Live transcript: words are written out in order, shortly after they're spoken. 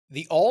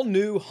The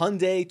all-new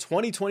Hyundai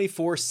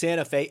 2024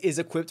 Santa Fe is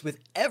equipped with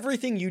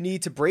everything you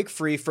need to break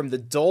free from the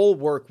dull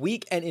work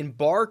week and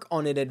embark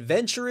on an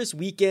adventurous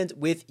weekend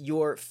with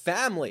your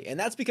family. And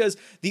that's because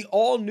the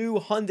all-new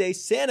Hyundai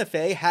Santa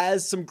Fe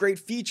has some great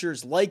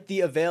features like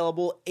the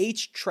available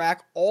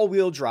H-Track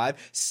all-wheel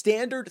drive,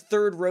 standard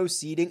third-row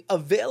seating,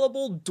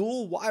 available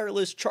dual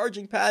wireless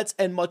charging pads,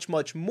 and much,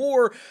 much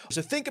more.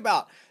 So think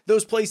about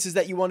those places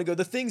that you want to go,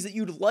 the things that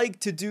you'd like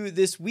to do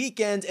this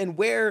weekend, and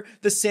where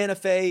the Santa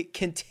Fe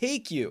can take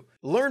you.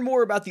 Learn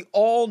more about the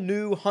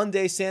all-new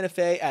Hyundai Santa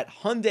Fe at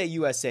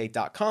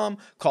HyundaiUSA.com.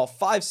 Call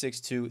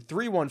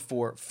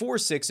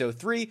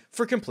 562-314-4603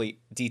 for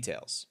complete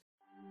details.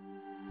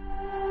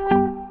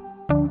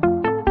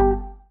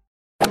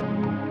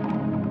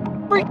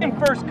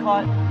 Freaking first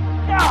cut.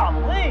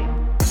 Golly.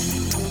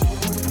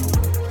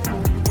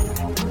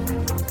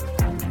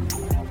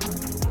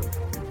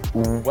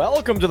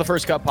 Welcome to the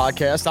First Cut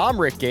Podcast. I'm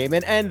Rick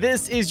Gaiman, and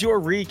this is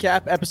your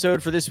recap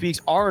episode for this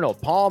week's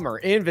Arnold Palmer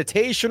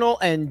Invitational.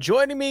 And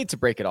joining me to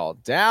break it all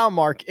down,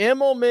 Mark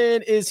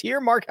Immelman is here.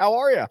 Mark, how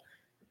are you?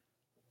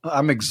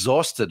 I'm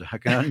exhausted. I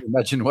can only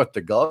imagine what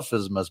the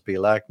golfers must be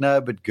like. No,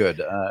 but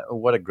good.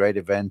 What a great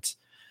event.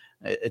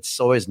 It's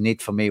always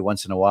neat for me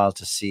once in a while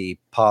to see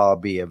par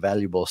be a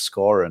valuable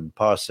score, and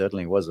par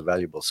certainly was a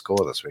valuable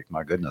score this week.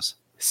 My goodness.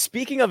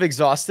 Speaking of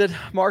exhausted,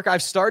 Mark,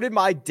 I've started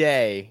my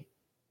day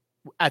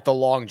at the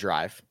long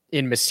drive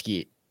in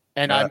Mesquite,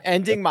 and I'm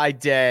ending my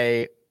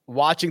day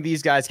watching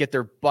these guys get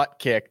their butt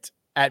kicked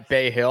at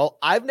Bay Hill.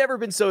 I've never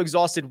been so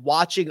exhausted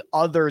watching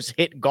others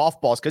hit golf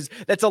balls, because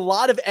that's a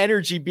lot of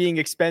energy being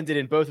expended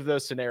in both of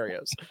those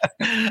scenarios.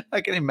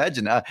 I can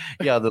imagine.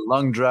 The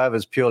long drive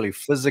is purely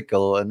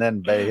physical, and then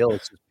Bay Hill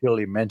is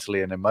purely mental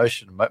and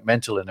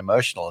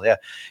emotional. Yeah,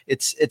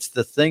 it's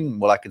the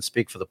thing. Well, I can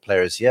speak for the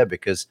players here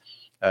because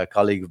a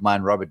colleague of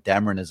mine, Robert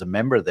Dameron, is a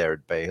member there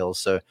at Bay Hill.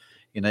 So,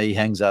 he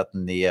hangs out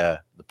in the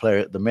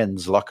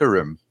men's locker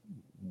room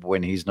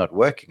when he's not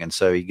working. And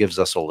so he gives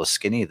us all the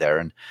skinny there.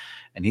 And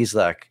he's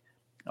like,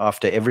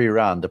 after every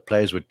round, the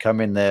players would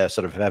come in there,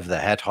 sort of have the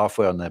hat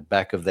halfway on the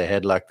back of their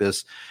head like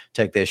this,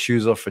 take their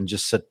shoes off and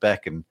just sit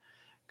back and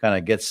kind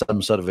of get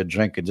some sort of a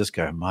drink and just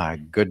go, my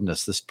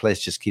goodness, this place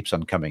just keeps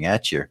on coming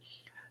at you.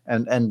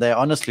 And they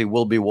honestly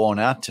will be worn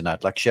out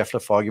tonight. Like Scheffler,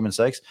 for argument's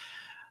sakes,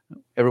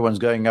 everyone's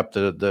going up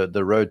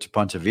the road to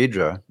Ponte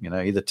Vedra,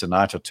 either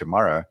tonight or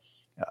tomorrow.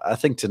 I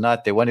think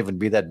tonight there won't even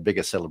be that big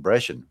a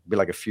celebration. It'll be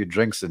like a few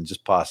drinks and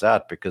just pass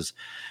out, because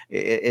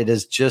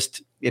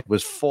it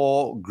was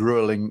 4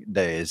 grueling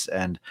days,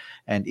 and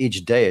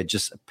each day it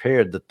just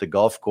appeared that the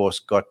golf course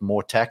got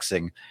more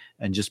taxing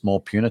and just more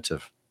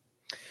punitive.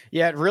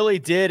 Yeah, it really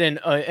did,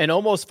 and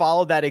almost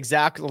followed that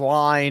exact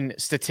line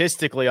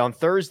statistically. On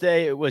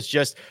Thursday, it was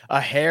just a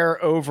hair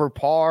over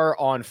par.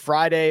 On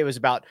Friday, it was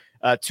about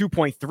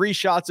 2.3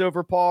 shots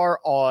over par.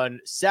 On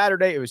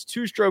Saturday, it was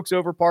 2 strokes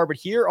over par. But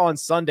here on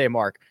Sunday,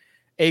 Mark,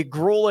 a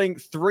grueling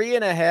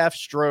 3.5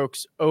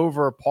 strokes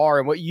over par.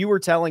 And what you were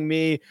telling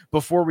me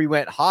before we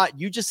went hot,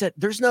 you just said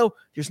there's no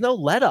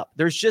let up.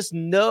 There's just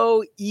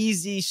no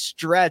easy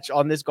stretch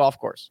on this golf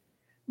course.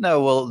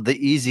 No, well, the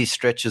easy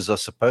stretches are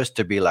supposed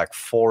to be like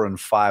 4 and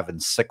 5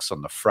 and 6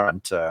 on the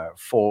front,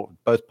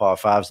 both par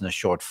 5s and a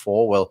short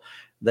 4. Well,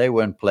 they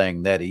weren't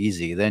playing that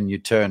easy. Then you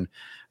turn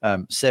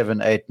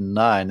 7, 8, and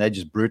 9. They're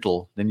just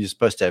brutal. Then you're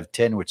supposed to have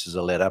 10, which is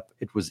a let up.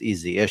 It was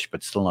easy-ish,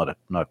 but still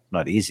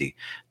not easy.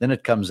 Then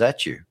it comes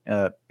at you.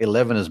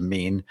 11 is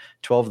mean.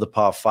 12, the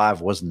par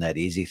 5 wasn't that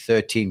easy.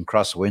 13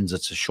 crosswinds.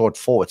 It's a short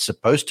 4. It's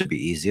supposed to be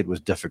easy. It was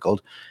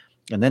difficult.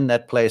 And then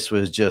that place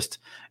was just,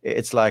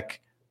 it's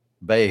like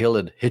Bay Hill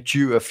had hit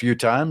you a few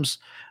times.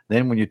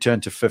 Then when you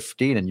turn to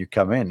 15 and you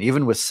come in,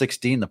 even with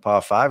 16, the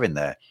par 5 in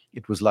there,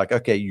 it was like,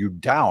 okay, you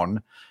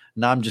down.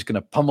 Now I'm just going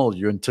to pummel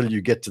you until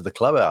you get to the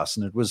clubhouse.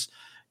 And it was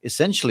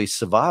essentially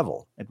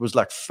survival. It was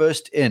like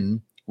first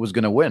in was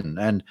going to win.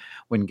 And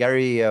when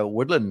Gary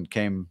Woodland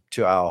came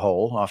to our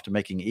hole after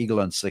making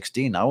eagle on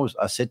 16,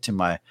 I said to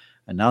my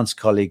announced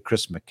colleague,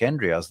 Chris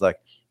McKendry, I was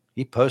like,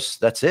 he posts,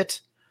 that's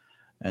it.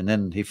 And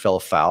then he fell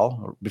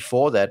foul.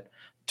 Before that,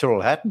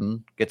 Tyrrell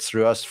Hatton gets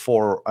through us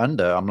 4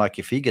 under. I'm like,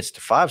 if he gets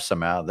to 5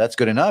 somehow, that's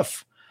good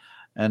enough.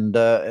 And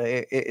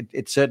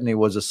it certainly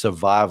was a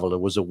survival. It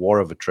was a war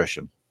of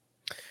attrition.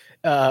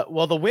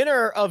 Well, the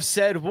winner of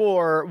said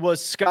war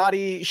was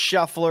Scotty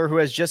Scheffler, who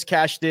has just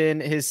cashed in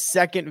his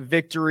second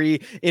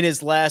victory in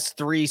his last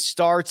 3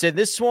 starts. And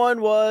this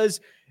one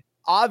was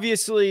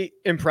obviously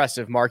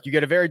impressive, Mark. You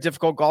get a very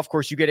difficult golf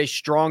course. You get a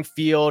strong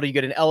field. You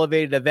get an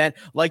elevated event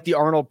like the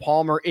Arnold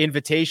Palmer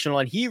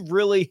Invitational. And he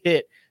really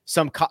hit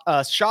some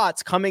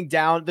shots coming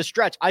down the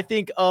stretch. I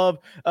think of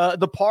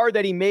the par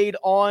that he made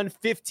on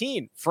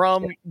 15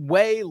 from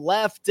way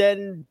left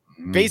and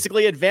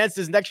basically advanced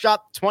his next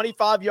shot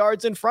 25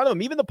 yards in front of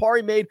him. Even the par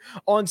he made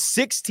on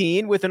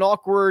 16 with an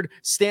awkward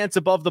stance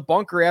above the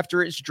bunker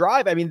after its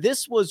drive. I mean,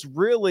 this was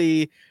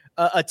really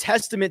a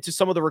testament to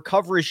some of the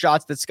recovery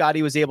shots that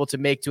Scotty was able to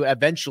make to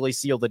eventually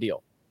seal the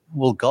deal.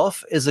 Well,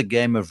 golf is a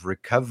game of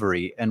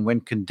recovery. And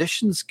when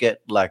conditions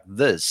get like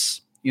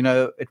this,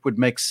 it would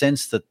make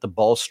sense that the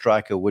ball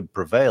striker would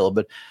prevail.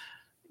 But,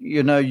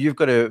 you've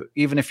got to,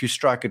 even if you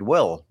strike it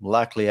well,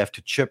 likely have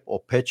to chip or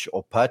pitch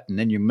or putt, and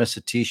then you miss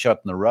a tee shot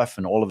in the rough,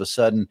 and all of a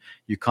sudden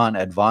you can't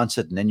advance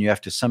it, and then you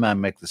have to somehow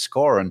make the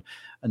score. And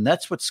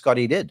that's what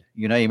Scotty did.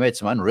 He made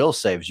some unreal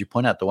saves. You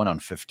point out the one on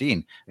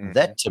 15. Mm-hmm.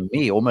 That, to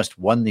me, almost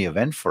won the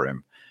event for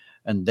him.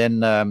 And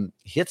then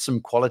he hit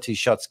some quality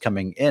shots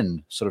coming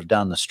in, sort of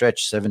down the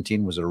stretch.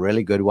 17 was a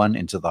really good one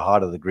into the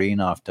heart of the green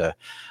after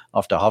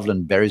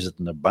Hovland buries it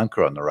in the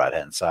bunker on the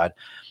right-hand side.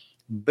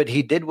 But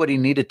he did what he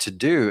needed to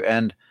do.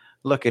 And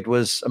look, it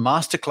was a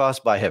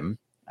masterclass by him.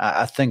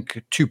 I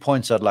think 2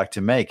 points I'd like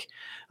to make.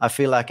 I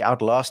feel like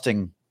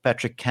outlasting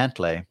Patrick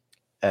Cantlay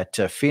at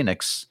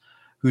Phoenix,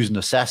 who's an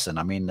assassin.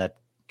 I mean, that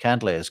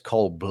Cantlay is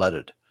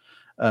cold-blooded.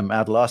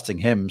 Outlasting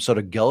him sort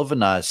of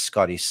galvanized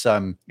Scotty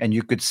some, and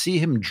you could see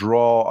him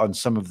draw on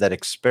some of that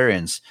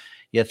experience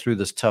yet through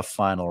this tough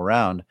final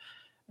round.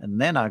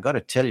 And then I got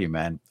to tell you,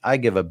 man, I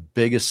give a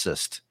big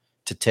assist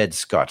to Ted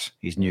Scott,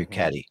 his new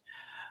caddy.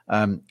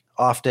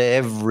 After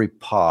every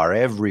par,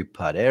 every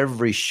putt,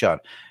 every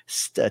shot,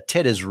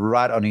 Ted is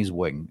right on his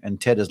wing.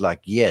 And Ted is like,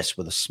 yes,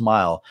 with a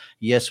smile,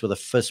 yes, with a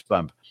fist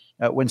bump.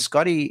 When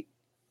Scotty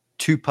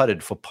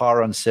two-putted for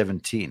par on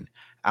 17,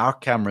 our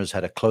cameras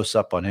had a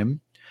close-up on him.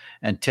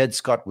 And Ted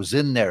Scott was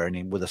in there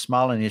and with a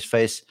smile on his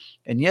face.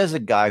 And here's a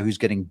guy who's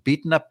getting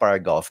beaten up by a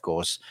golf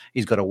course.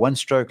 He's got a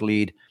one-stroke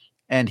lead.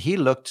 And he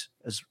looked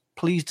as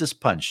pleased as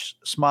punch,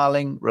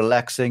 smiling,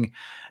 relaxing.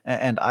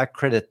 And I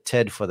credit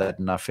Ted for that.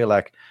 And I feel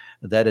like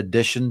that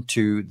addition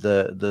to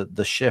the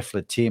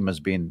Scheffler team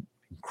has been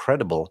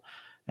incredible.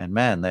 And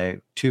man, they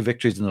 2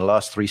 victories in the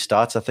last 3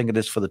 starts, I think it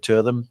is, for the 2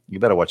 of them. You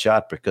better watch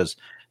out because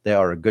they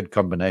are a good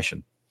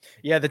combination.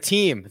 Yeah, the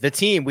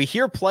team. We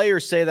hear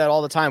players say that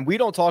all the time. We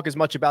don't talk as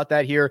much about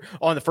that here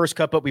on the First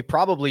Cut, but we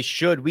probably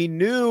should. We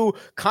knew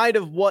kind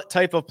of what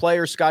type of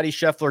player Scotty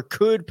Scheffler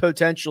could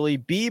potentially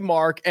be,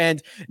 Mark.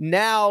 And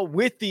now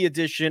with the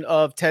addition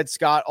of Ted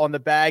Scott on the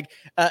bag,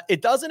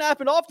 it doesn't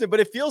happen often, but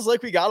it feels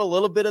like we got a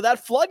little bit of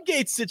that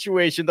floodgates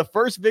situation. The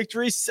first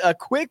victory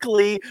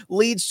quickly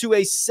leads to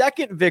a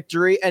second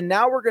victory. And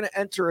now we're going to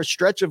enter a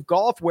stretch of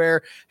golf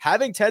where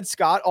having Ted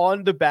Scott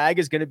on the bag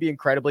is going to be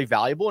incredibly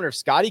valuable. And if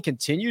Scotty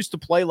continues to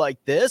play like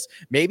this,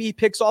 maybe he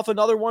picks off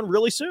another one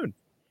really soon.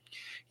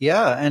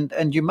 Yeah,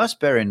 and you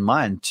must bear in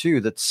mind too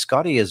that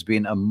Scotty has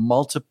been a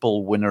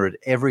multiple winner at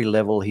every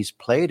level he's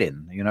played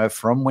in.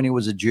 From when he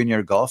was a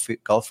junior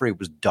golfer, he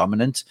was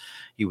dominant.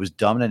 He was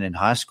dominant in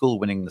high school,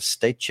 winning the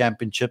state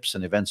championships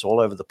and events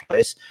all over the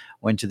place.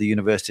 Went to the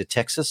University of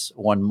Texas,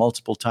 won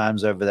multiple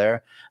times over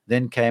there.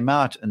 Then came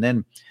out and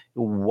then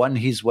won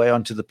his way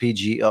onto the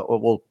PGA,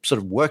 or sort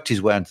of worked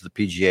his way onto the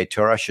PGA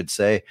Tour, I should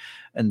say,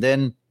 and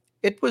then.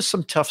 It was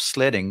some tough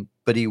sledding,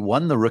 but he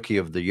won the Rookie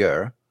of the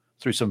Year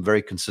through some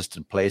very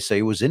consistent play. So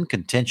he was in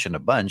contention a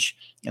bunch,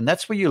 and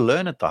that's where you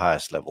learn at the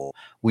highest level.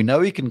 We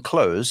know he can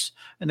close,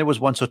 and there was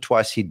once or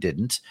twice he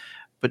didn't,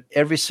 but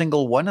every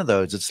single one of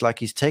those, it's like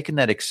he's taken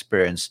that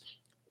experience,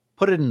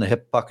 put it in the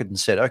hip pocket and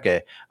said,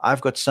 okay,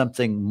 I've got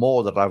something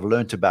more that I've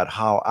learned about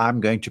how I'm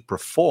going to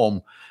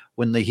perform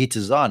when the heat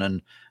is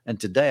on. And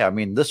today, I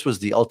mean, this was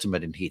the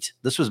ultimate in heat.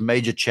 This was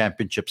major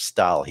championship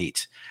style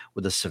heat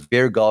with a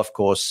severe golf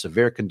course,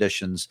 severe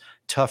conditions,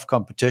 tough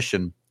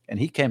competition. And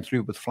he came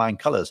through with flying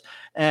colors.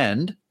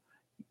 And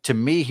to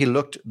me, he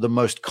looked the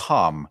most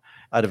calm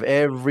out of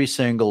every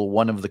single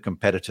one of the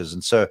competitors.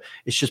 And so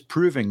it's just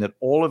proving that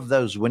all of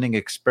those winning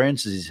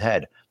experiences he's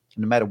had,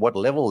 no matter what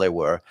level they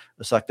were,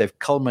 it's like they've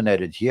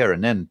culminated here.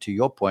 And then to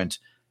your point,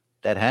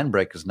 that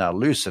handbrake is now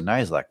loose. And now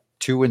he's like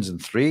 2 wins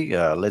and 3.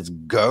 Let's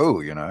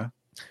go,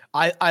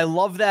 I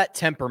love that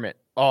temperament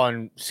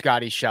on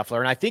Scotty Scheffler.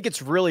 And I think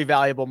it's really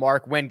valuable,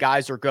 Mark, when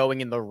guys are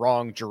going in the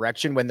wrong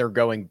direction, when they're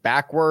going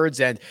backwards.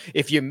 And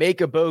if you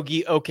make a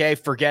bogey, okay,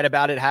 forget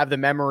about it. Have the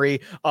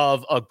memory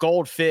of a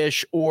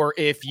goldfish. Or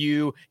if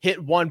you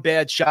hit one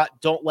bad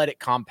shot, don't let it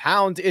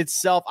compound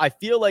itself. I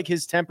feel like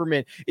his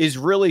temperament is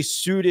really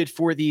suited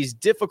for these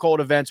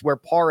difficult events where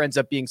par ends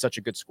up being such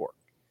a good score.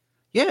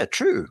 Yeah,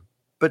 true.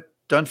 But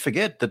don't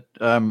forget that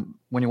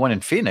when he won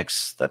in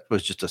Phoenix, that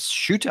was just a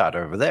shootout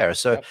over there.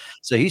 So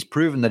he's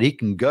proven that he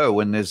can go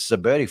when there's a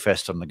birdie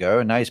fest on the go.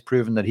 And now he's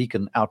proven that he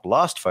can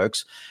outlast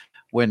folks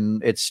when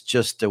it's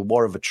just a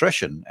war of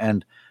attrition.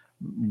 And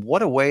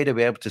what a way to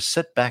be able to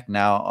sit back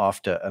now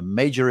after a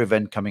major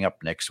event coming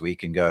up next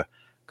week and go,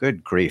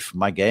 good grief,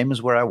 my game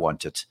is where I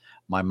want it.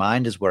 My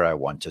mind is where I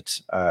want it.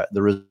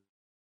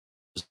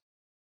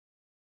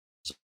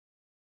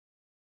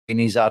 And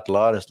he's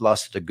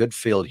outlasted a good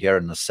field here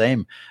in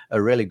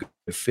a really good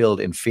field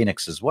in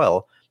Phoenix as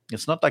well.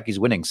 It's not like he's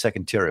winning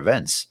second-tier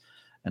events.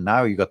 And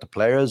now you got the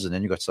players, and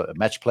then you got a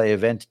match play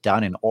event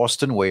down in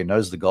Austin where he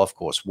knows the golf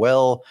course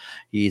well.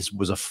 He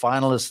was a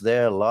finalist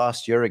there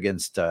last year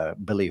against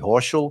Billy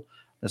Horschel.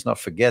 Let's not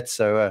forget.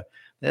 So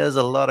there's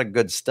a lot of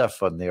good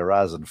stuff on the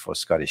horizon for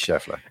Scotty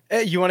Scheffler.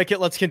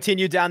 Let's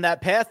continue down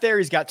that path there.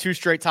 He's got 2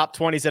 straight top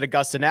 20s at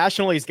Augusta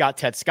National. He's got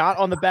Ted Scott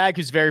on the bag,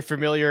 who's very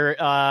familiar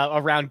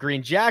around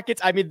green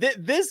jackets. I mean,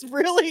 this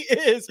really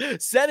is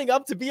setting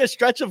up to be a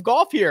stretch of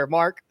golf here,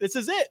 Mark. This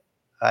is it.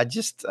 I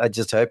just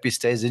hope he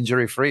stays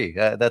injury free.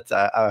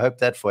 I hope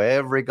that for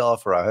every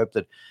golfer. I hope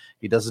that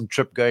he doesn't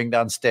trip going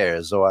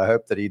downstairs, or I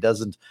hope that he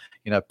doesn't,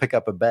 pick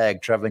up a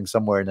bag traveling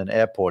somewhere in an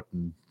airport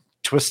and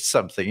twist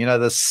something.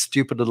 The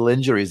stupid little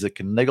injuries that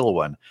can niggle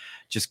one.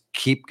 Just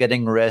keep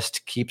getting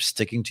rest. Keep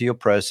sticking to your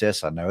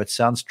process. I know it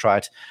sounds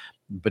trite,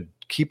 but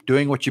keep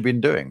doing what you've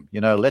been doing.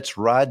 Let's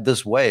ride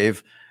this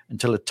wave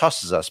until it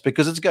tosses us,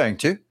 because it's going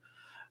to.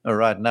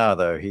 Right now,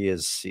 though,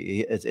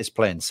 it's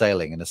plain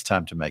sailing, and it's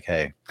time to make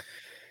hay.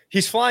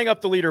 He's flying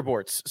up the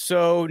leaderboards.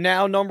 So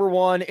now number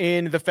 1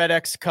 in the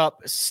FedEx Cup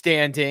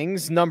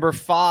standings, number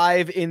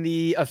 5 in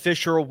the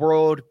official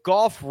world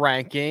golf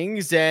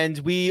rankings. And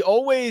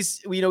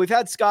we've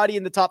had Scotty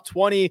in the top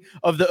 20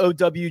 of the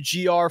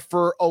OWGR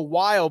for a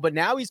while, but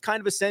now he's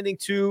kind of ascending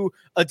to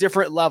a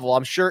different level.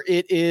 I'm sure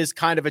it is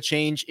kind of a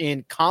change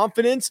in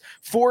confidence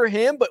for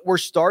him, but we're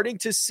starting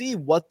to see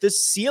what the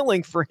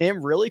ceiling for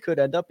him really could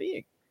end up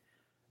being.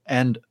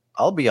 And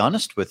I'll be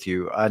honest with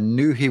you. I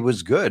knew he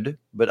was good,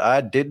 but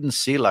I didn't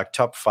see like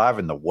top 5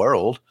 in the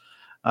world.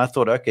 I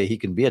thought, okay, he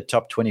can be a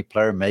top 20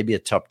 player, maybe a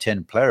top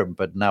 10 player.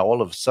 But now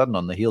all of a sudden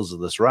on the heels of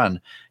this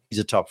run, he's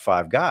a top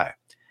 5 guy.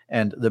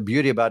 And the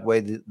beauty about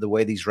the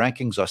way these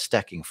rankings are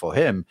stacking for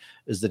him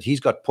is that he's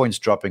got points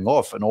dropping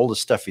off, and all the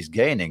stuff he's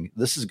gaining,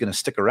 this is going to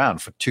stick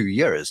around for 2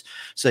 years.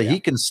 So he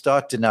can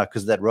start to now,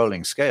 because that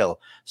rolling scale,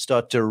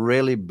 start to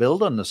really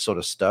build on this sort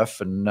of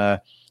stuff.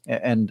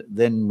 And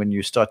then when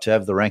you start to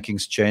have the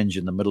rankings change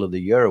in the middle of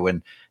the year,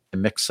 when you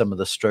mix some of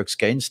the strokes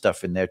gain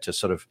stuff in there to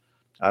sort of,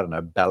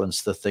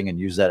 balance the thing and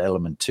use that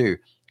element too,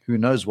 who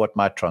knows what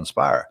might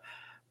transpire.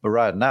 But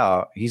right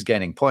now, he's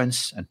gaining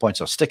points, and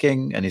points are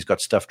sticking, and he's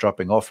got stuff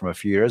dropping off from a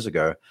few years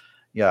ago.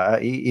 Yeah,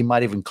 he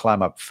might even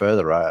climb up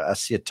further. I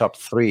see a top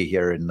 3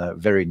 here in the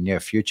very near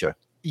future.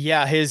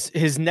 Yeah,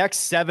 his next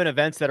 7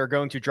 events that are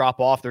going to drop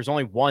off, there's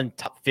only 1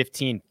 top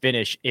 15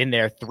 finish in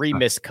there, 3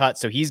 missed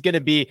cuts. So he's going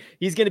to be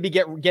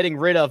getting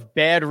rid of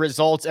bad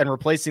results and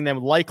replacing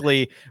them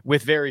likely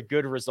with very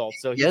good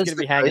results. So he's going to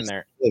be hanging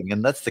there.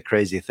 And that's the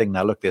crazy thing.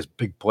 Now, look, there's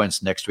big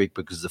points next week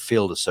because the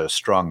field is so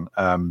strong.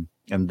 And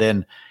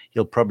then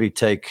he'll probably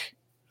take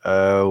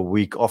a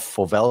week off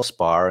for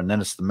Valspar, and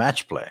then it's the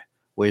match play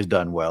where he's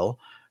done well.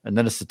 And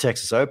then it's the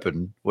Texas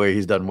Open where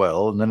he's done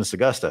well, and then it's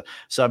Augusta.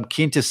 So I'm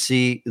keen to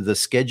see the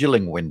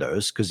scheduling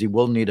windows, because he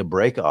will need a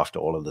break after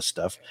all of this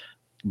stuff.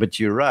 But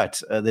you're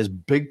right. There's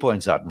big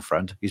points out in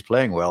front. He's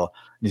playing well,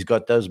 and he's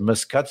got those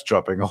missed cuts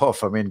dropping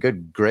off. I mean,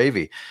 good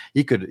gravy.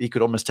 He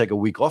could almost take a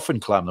week off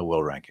and climb the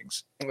world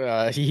rankings.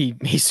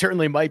 He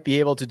certainly might be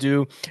able to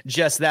do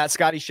just that.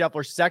 Scotty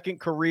Scheffler's 2nd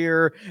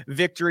career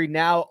victory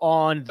now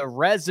on the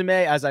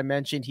resume. As I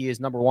mentioned, he is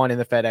number 1 in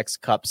the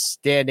FedEx Cup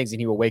standings, and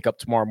he will wake up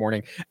tomorrow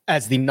morning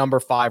as the number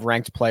 5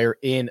 ranked player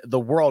in the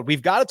world.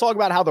 We've got to talk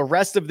about how the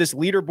rest of this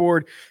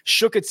leaderboard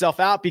shook itself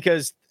out,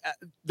 because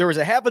there was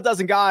a half a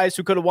dozen guys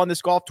who could have won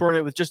this golf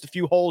tournament with just a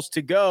few holes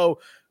to go.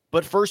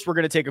 But first, we're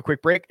going to take a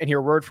quick break and hear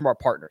a word from our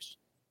partners.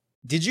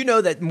 Did you know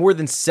that more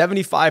than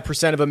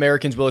 75% of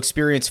Americans will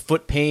experience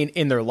foot pain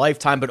in their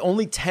lifetime, but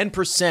only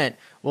 10%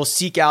 will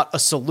seek out a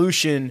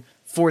solution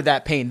for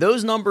that pain?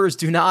 Those numbers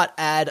do not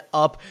add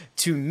up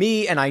to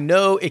me, and I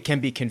know it can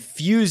be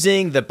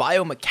confusing, the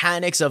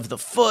biomechanics of the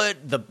foot,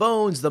 the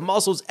bones, the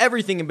muscles,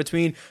 everything in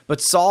between, but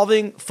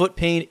solving foot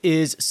pain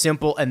is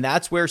simple, and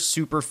that's where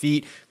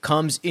Superfeet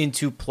comes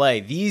into play.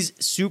 These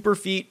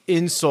Superfeet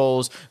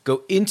insoles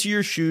go into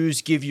your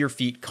shoes, give your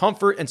feet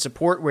comfort and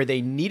support where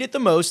they need it the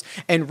most,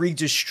 and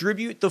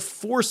redistribute the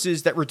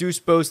forces that reduce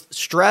both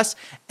stress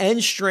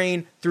and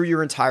strain through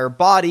your entire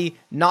body,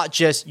 not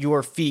just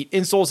your feet.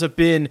 Insoles have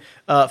been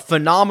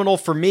phenomenal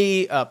for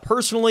me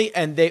personally,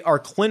 and they are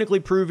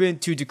clinically proven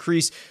to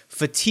decrease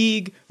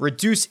fatigue,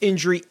 reduce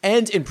injury,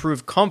 and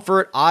improve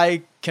comfort.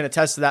 I can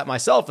attest to that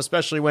myself,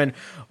 especially when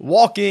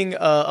walking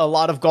a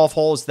lot of golf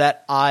holes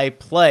that I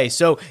play.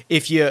 So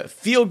if you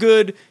feel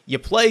good, you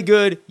play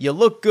good, you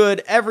look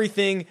good,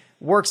 everything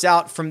works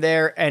out from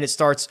there, and it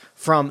starts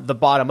from the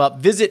bottom up.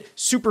 Visit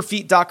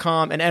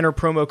superfeet.com and enter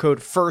promo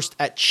code FIRST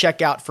at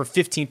checkout for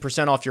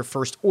 15% off your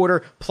first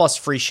order plus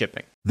free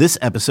shipping. This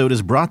episode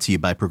is brought to you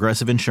by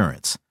Progressive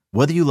Insurance.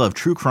 Whether you love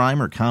true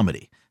crime or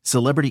comedy,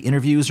 celebrity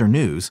interviews or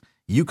news,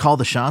 you call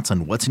the shots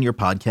on what's in your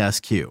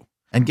podcast queue.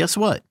 And guess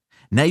what?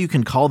 Now you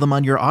can call them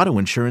on your auto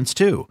insurance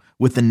too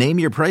with the Name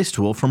Your Price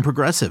tool from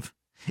Progressive.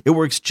 It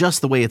works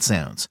just the way it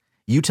sounds.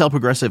 You tell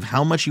Progressive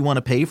how much you want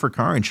to pay for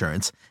car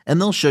insurance, and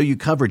they'll show you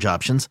coverage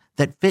options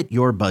that fit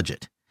your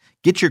budget.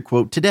 Get your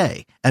quote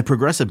today at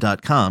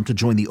Progressive.com to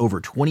join the over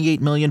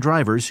 28 million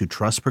drivers who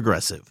trust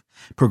Progressive.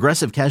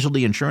 Progressive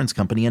Casualty Insurance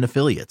Company and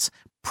Affiliates.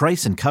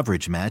 Price and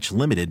coverage match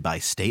limited by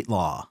state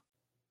law.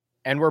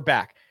 And we're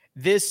back.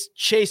 this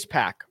chase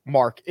pack,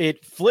 Mark,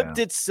 it flipped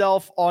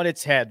itself on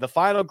its head. The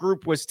final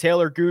group was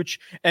Taylor Gooch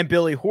and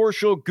Billy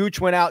Horschel.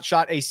 Gooch went out,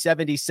 shot a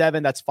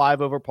 77. That's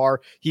 5 over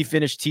par. He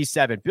finished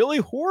T7. Billy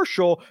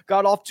Horschel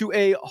got off to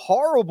a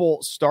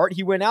horrible start.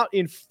 He went out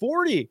in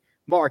 40.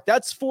 Mark,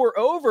 that's 4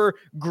 over,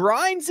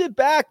 grinds it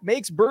back,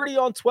 makes birdie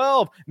on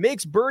 12,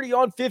 makes birdie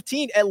on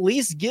 15, at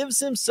least gives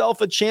himself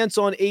a chance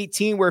on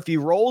 18, where if he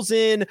rolls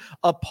in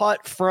a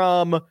putt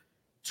from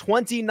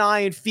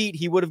 29 feet,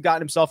 he would have gotten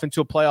himself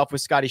into a playoff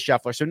with Scotty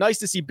Scheffler. So nice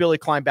to see Billy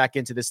climb back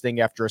into this thing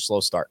after a slow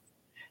start.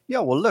 Yeah,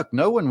 well, look,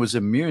 no one was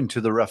immune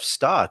to the rough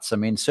starts. I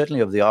mean,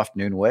 certainly of the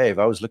afternoon wave,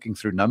 I was looking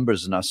through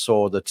numbers and I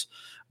saw that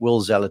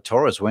Will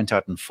Zalatoris went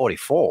out in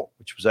 44,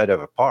 which was 8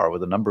 over par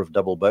with a number of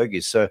double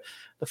bogeys. So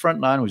the front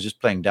nine was just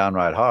playing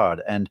downright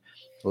hard. And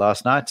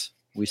last night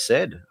we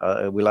said,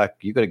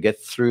 you got to get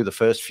through the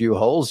first few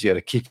holes here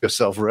to keep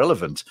yourself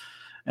relevant.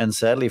 And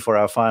sadly for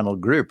our final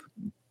group,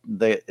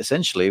 they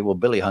essentially,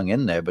 Billy hung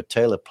in there, but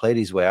Taylor played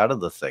his way out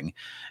of the thing.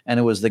 And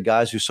it was the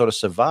guys who sort of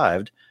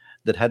survived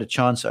that had a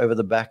chance over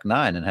the back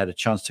nine and had a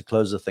chance to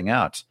close the thing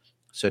out.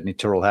 Certainly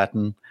Tyrrell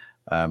Hatton,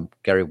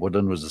 Gary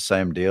Woodland was the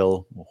same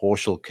deal.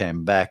 Horschel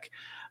came back,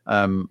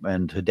 and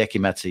Hideki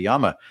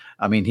Matsuyama.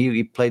 I mean,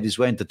 he played his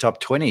way into top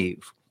 20,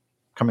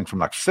 coming from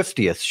like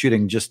 50th,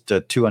 shooting just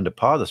 2 under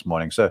par this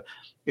morning. So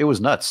it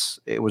was nuts.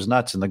 It was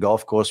nuts, and the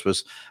golf course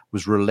was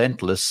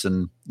relentless.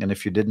 And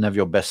if you didn't have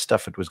your best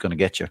stuff, it was going to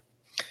get you.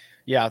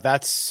 Yeah,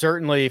 that's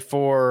certainly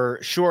for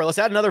sure. Let's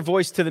add another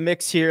voice to the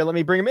mix here. Let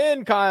me bring him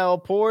in. Kyle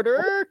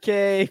Porter,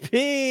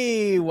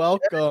 KP,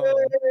 welcome.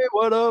 Hey,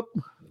 what up?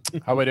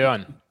 How we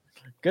doing?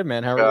 Good,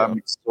 man. How are you? I'm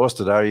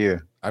exhausted. How are you?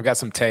 I've got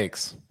some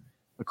takes.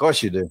 Of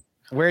course you do.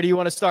 Where do you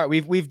want to start?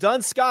 We've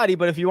done Scotty,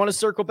 but if you want to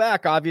circle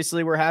back,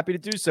 obviously we're happy to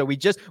do so. We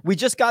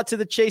just got to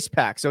the chase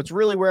pack, so it's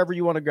really wherever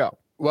you want to go.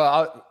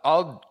 Well,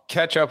 I'll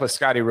catch up with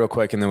Scotty real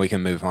quick, and then we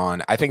can move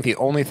on. I think the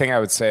only thing I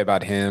would say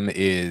about him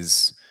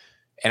is,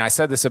 and I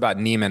said this about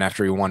Neiman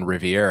after he won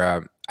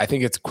Riviera, I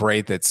think it's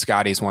great that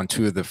Scotty's won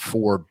 2 of the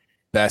 4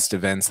 best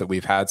events that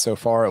we've had so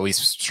far, at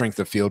least strength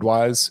of field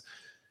wise,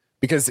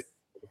 because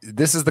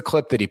this is the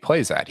clip that he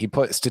plays at.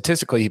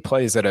 Statistically, he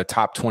plays at a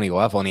top 20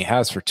 level, and he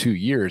has for 2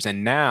 years.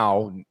 And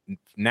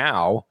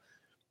now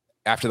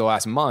after the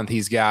last month,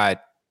 he's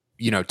got,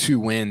 2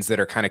 wins that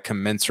are kind of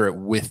commensurate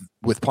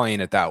with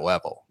playing at that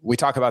level. We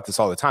talk about this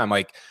all the time.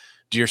 Like,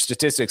 do your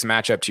statistics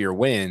match up to your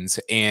wins?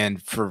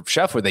 And for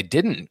Scheffler, they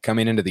didn't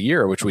coming into the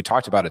year, which we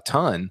talked about a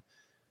ton.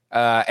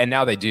 And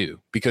now they do,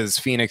 because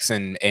Phoenix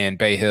and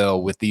Bay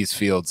Hill with these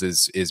fields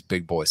is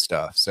big boy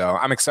stuff. So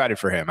I'm excited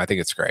for him. I think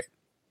it's great.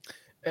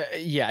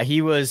 Yeah,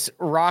 he was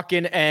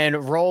rocking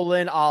and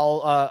rolling.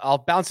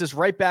 I'll bounce this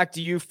right back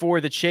to you for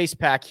the chase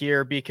pack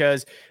here,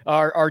 because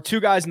our 2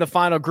 guys in the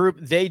final group,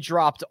 they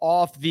dropped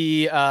off.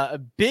 The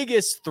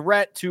biggest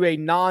threat to a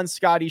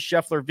non-Scotty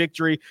Scheffler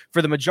victory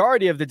for the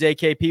majority of the day,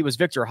 KP, was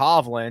Victor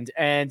Hovland.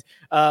 And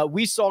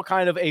we saw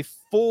kind of a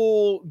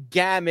full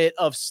gamut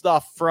of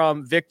stuff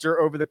from Victor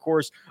over the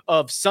course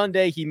of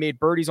Sunday. He made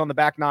birdies on the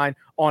back nine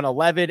on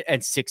 11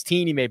 and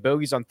 16. He made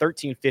bogeys on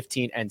 13,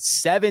 15, and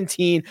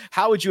 17.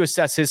 How would you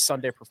assess his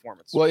Sunday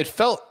performance? Well, it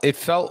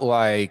felt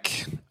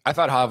like I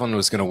thought Hovland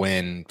was going to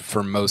win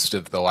for most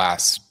of the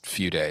last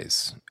few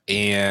days.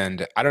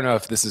 And I don't know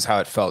if this is how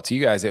it felt to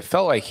you guys. It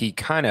felt like he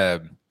kind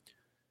of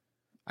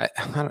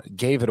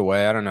gave it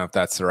away. I don't know if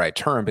that's the right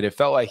term, but it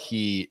felt like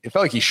he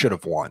should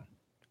have won.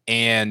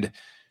 And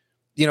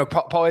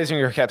Paul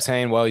Azinger kept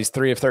saying, well, he's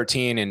 3 of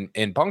 13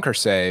 in bunker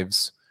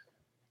saves.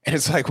 And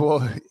it's like,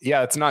 well,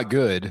 yeah, it's not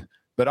good,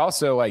 but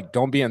also like,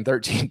 don't be in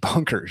 13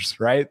 bunkers,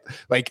 right?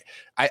 Like,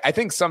 I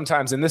think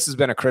sometimes, and this has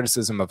been a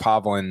criticism of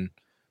Hovland,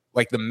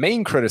 like the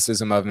main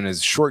criticism of him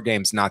is short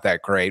game's not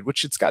that great,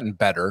 which it's gotten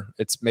better.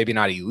 It's maybe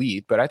not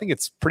elite, but I think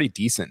it's pretty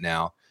decent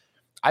now.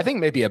 I think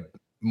maybe a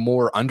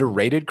more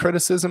underrated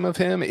criticism of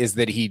him is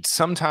that he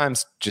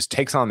sometimes just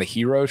takes on the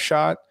hero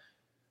shot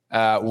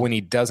when he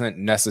doesn't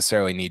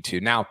necessarily need to.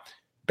 Now,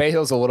 Bay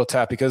Hill's a little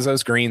tough because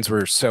those greens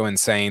were so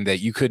insane that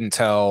you couldn't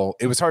tell.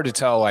 It was hard to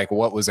tell like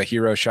what was a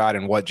hero shot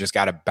and what just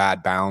got a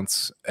bad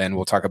bounce. And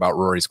we'll talk about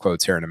Rory's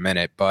quotes here in a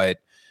minute. But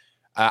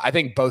I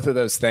think both of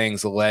those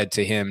things led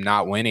to him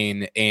not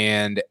winning.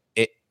 And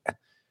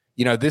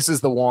this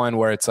is the one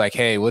where it's like,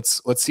 hey,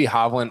 let's see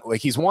Hovland.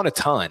 Like, he's won a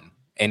ton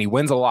and he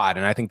wins a lot,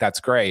 and I think that's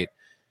great.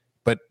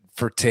 But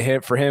for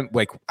him,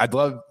 like, I'd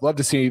love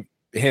to see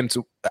him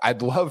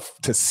I'd love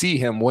to see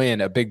him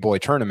win a big boy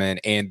tournament,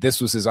 and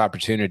this was his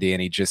opportunity,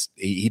 and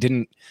he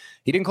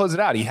didn't close it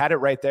out. He had it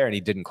right there and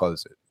he didn't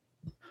close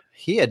it.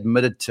 He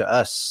admitted to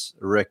us,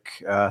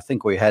 Rick, I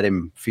think we had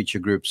him feature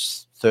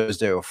groups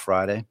Thursday or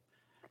Friday,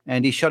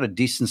 and he shot a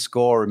decent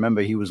score.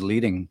 Remember, he was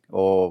leading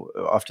or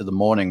after the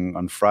morning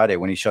on Friday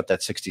when he shot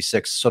that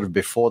 66, sort of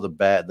before the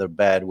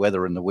bad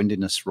weather and the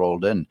windiness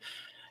rolled in.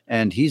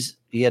 And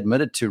he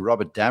admitted to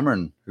Robert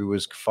Dameron, who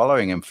was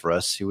following him for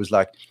us, he was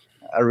like,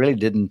 I really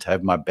didn't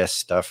have my best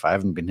stuff. I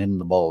haven't been hitting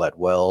the ball that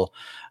well.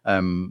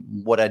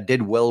 What I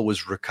did well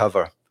was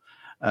recover.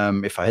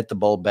 If I hit the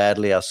ball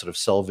badly, I sort of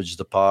salvaged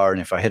the par. And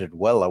if I hit it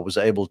well, I was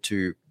able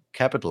to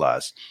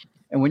capitalize.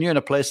 And when you're in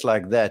a place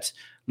like that,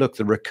 look,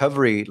 the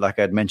recovery, like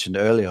I'd mentioned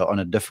earlier, on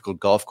a difficult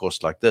golf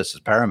course like this is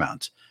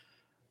paramount.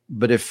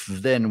 But if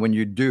then when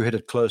you do hit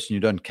it close and you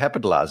don't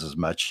capitalize as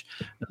much,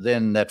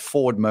 then that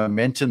forward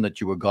momentum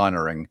that you were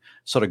garnering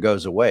sort of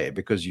goes away,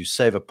 because you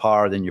save a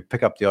par, then you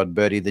pick up the odd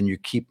birdie, then you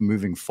keep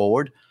moving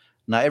forward.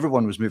 Now,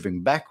 everyone was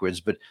moving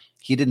backwards, but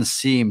he didn't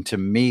seem to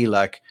me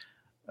like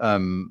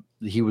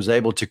he was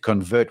able to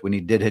convert when he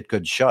did hit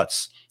good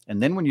shots.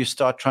 And then when you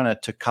start trying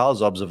to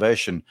Kyle's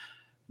observation,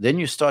 then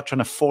you start trying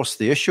to force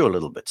the issue a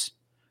little bit.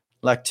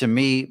 Like, to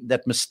me,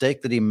 that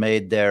mistake that he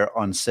made there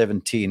on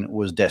 17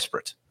 was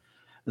desperate.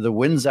 The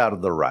wind's out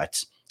of the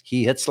right.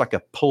 He hits like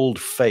a pulled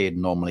fade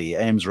normally. He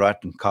aims right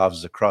and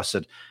carves across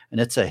it, and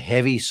it's a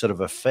heavy sort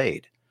of a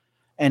fade.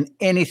 And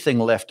anything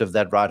left of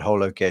that right hole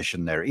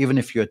location there, even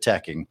if you're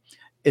attacking,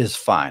 is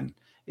fine.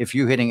 If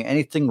you're hitting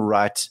anything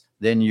right,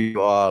 then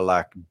you are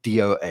like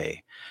DOA.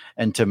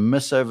 And to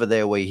miss over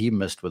there where he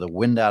missed with a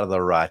wind out of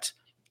the right,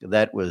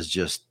 that was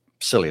just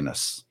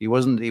silliness. He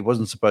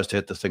wasn't supposed to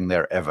hit the thing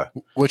there ever.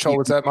 Which hole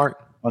was that,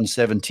 Mark? On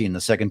 17,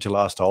 the second to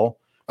last hole.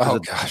 Oh,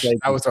 gosh,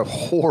 that was a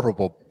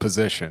horrible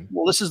position.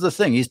 Well, this is the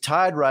thing. He's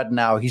tied right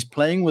now. He's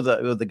playing with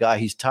the guy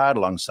he's tied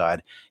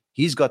alongside.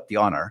 He's got the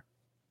honor.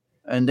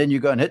 And then you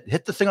go and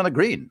hit the thing on the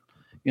green,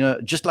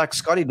 just like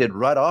Scotty did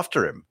right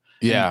after him.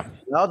 Yeah.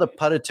 Allow the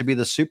putter to be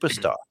the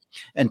superstar.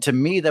 And to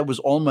me, that was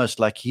almost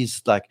like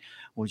he's like,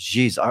 well,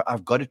 geez,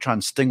 I've got to try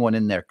and sting one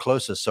in there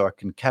closer so I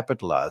can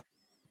capitalize.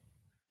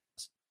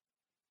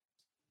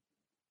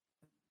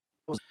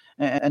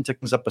 And to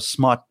comes up a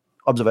smart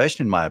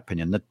observation, in my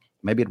opinion, that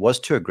maybe it was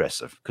too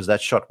aggressive because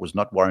that shot was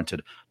not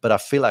warranted. But I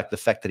feel like the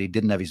fact that he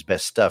didn't have his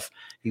best stuff,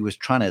 he was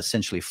trying to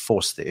essentially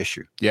force the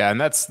issue. Yeah, and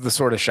that's the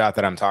sort of shot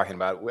that I'm talking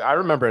about. I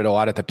remember it a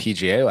lot at the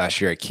PGA last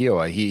year at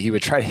Kiowa. He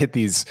would try to hit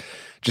these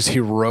just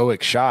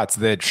heroic shots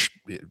that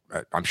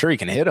I'm sure he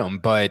can hit them,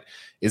 but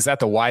is that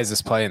the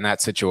wisest play in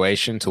that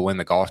situation to win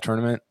the golf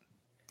tournament?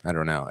 I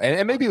don't know.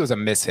 And maybe it was a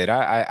mishit.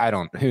 I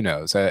don't, who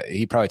knows?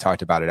 He probably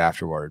talked about it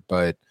afterward,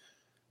 but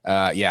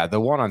yeah, the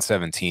one on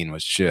 17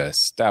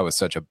 was that was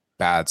such a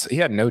bad, he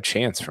had no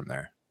chance from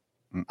there.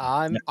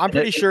 I'm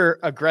pretty sure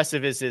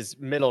aggressive is his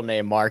middle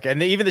name, Mark.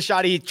 And even the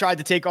shot he tried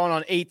to take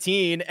on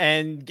 18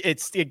 and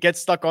it gets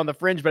stuck on the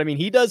fringe. But I mean,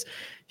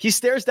 he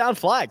stares down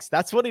flags.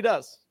 That's what he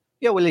does.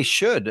 Yeah, well, he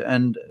should.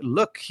 And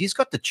look, he's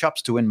got the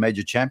chops to win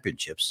major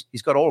championships.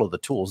 He's got all of the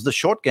tools. The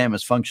short game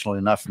is functional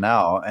enough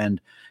now, and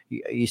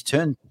he's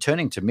turning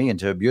to me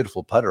into a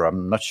beautiful putter.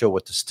 I'm not sure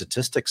what the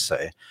statistics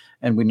say,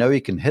 and we know he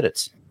can hit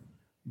it.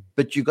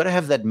 But you got to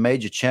have that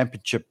major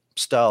championship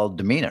style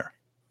demeanor.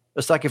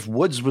 It's like if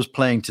Woods was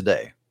playing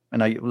today,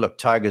 and look,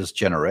 Tiger's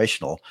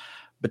generational,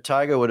 but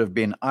Tiger would have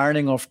been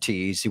ironing off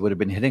tees. He would have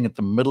been hitting at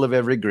the middle of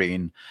every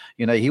green.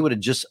 He would have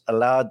just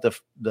allowed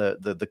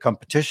the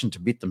competition to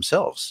beat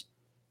themselves.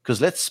 Because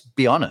let's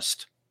be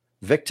honest,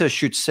 Victor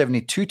shoots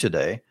 72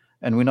 today,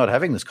 and we're not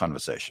having this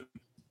conversation.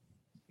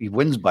 He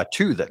wins by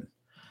 2 then.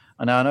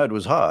 And I know it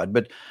was hard,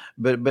 but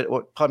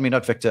pardon me,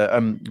 not Victor,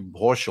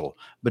 Horschel.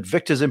 But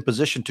Victor's in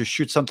position to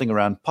shoot something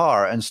around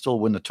par and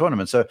still win the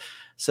tournament. So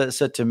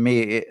to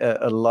me,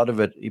 a lot of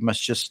it, you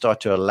must just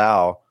start to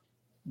allow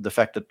the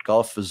fact that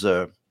golf is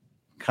a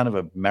kind of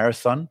a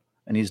marathon,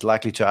 and he's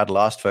likely to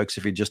outlast folks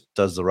if he just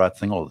does the right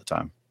thing all the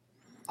time.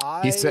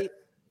 He said,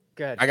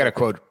 I got a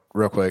quote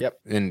real quick,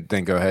 and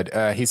then go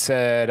ahead. He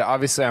said,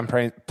 obviously I'm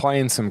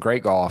playing some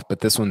great golf, but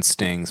this one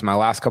stings. My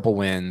last couple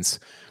wins,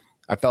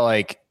 I felt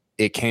like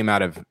it came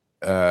out of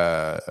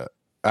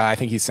I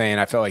think he's saying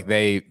I felt like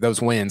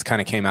those wins kind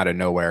of came out of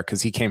nowhere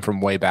because he came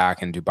from way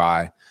back in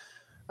Dubai.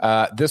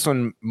 This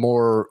one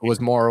was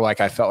more like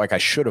I felt like I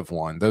should have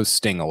won. Those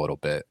sting a little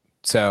bit.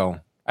 So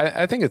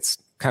I think it's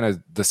kind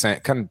of the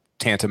same, kind of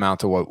tantamount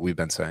to what we've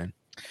been saying.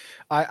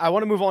 I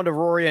want to move on to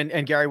Rory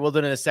and Gary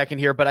Wilden in a second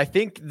here, but I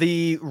think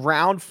the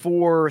round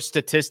 4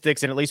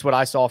 statistics, and at least what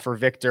I saw for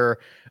Victor,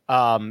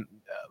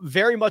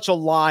 very much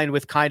aligned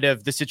with kind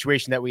of the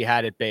situation that we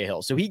had at Bay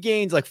Hill. So he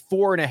gains like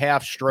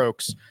 4.5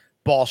 strokes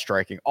ball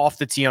striking off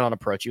the tee on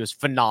approach. He was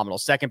phenomenal.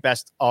 Second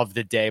best of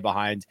the day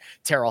behind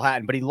Terrell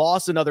Hatton, but he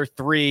lost another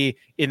 3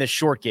 in the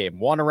short game.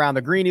 1 around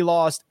the green he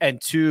lost, and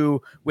 2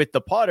 with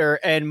the putter.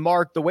 And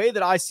Mark, the way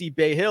that I see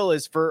Bay Hill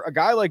is for a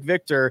guy like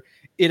Victor,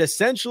 it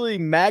essentially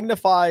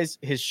magnifies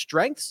his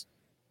strengths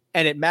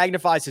and it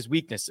magnifies his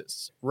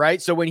weaknesses,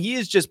 right? So when he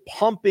is just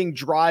pumping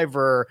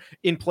driver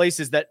in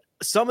places that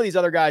some of these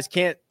other guys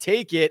can't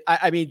take it,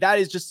 I mean, that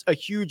is just a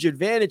huge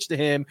advantage to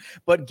him.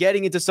 But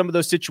getting into some of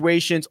those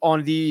situations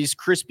on these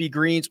crispy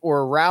greens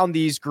or around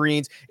these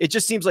greens, it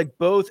just seems like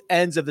both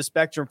ends of the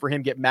spectrum for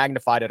him get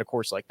magnified at a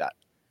course like that.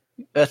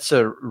 That's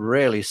a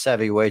really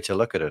savvy way to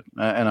look at it.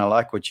 And I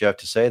like what you have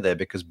to say there,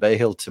 because Bay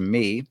Hill, to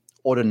me,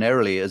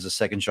 ordinarily is a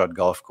second shot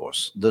golf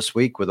course. This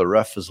week, with the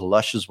rough as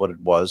lush as what it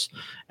was,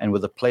 and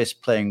with the place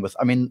playing with,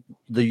 I mean,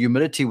 the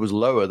humidity was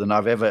lower than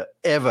I've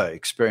ever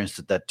experienced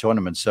at that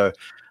tournament. So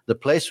the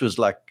place was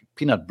like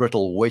peanut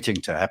brittle waiting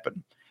to happen.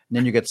 And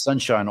then you get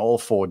sunshine all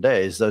 4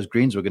 days. Those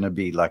greens were going to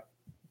be like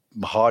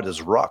hard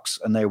as rocks,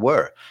 and they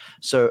were.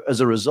 So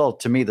as a result,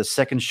 to me, the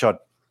second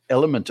shot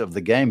element of the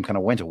game kind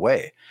of went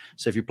away.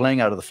 So if you're playing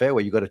out of the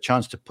fairway, you got a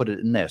chance to put it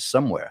in there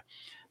somewhere.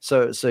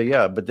 So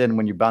yeah, but then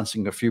when you're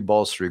bouncing a few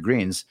balls through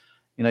greens,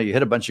 you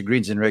hit a bunch of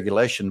greens in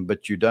regulation,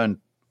 but you don't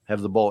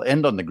have the ball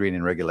end on the green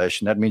in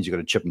regulation. That means you got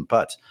to chip and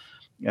putt.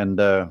 And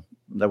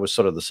that was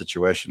sort of the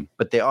situation.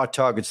 But there are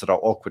targets that are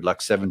awkward,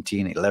 like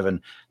 17,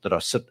 11, that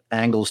are sit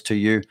angles to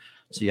you.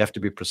 So you have to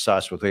be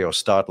precise with where your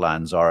start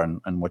lines are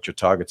and what your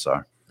targets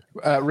are.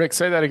 Rick,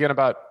 say that again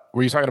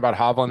were you talking about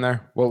Hovland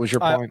there? What was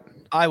your point?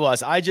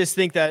 I just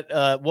think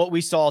that what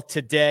we saw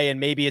today, and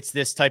maybe it's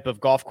this type of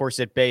golf course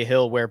at Bay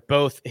Hill where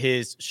both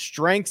his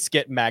strengths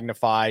get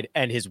magnified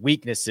and his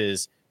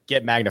weaknesses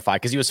get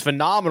magnified, because he was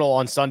phenomenal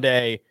on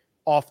Sunday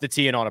off the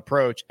tee and on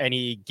approach, and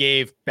he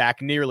gave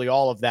back nearly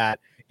all of that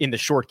in the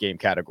short game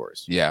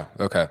categories. Yeah.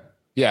 Okay.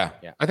 Yeah.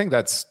 I think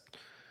that's,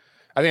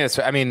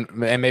 and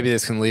maybe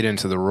this can lead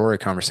into the Rory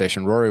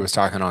conversation. Rory was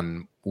talking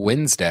on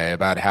Wednesday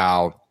about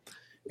how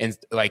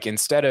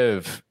instead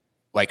of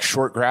like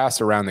short grass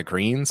around the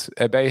greens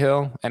at Bay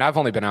Hill, and I've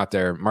only been out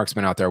there, Mark's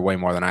been out there way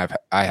more than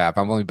I have.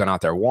 I've only been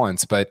out there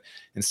once, but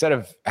instead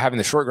of having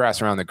the short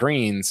grass around the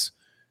greens,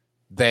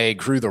 they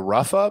grew the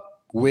rough up,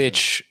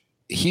 which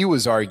he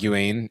was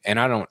arguing, and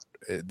I'm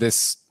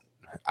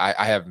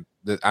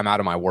out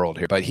of my world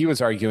here, but he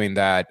was arguing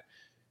that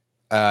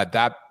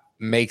that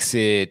makes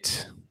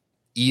it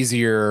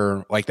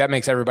easier. Like that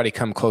makes everybody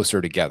come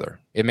closer together.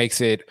 It makes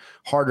it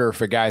harder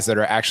for guys that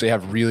actually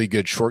have really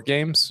good short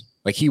games.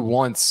 Like he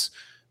wants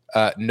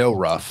no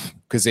rough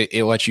because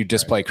it lets you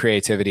display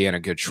creativity in a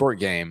good short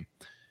game.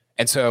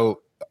 And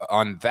so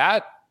on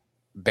that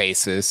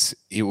basis,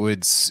 I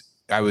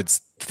would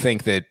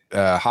think that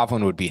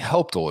Hovland would be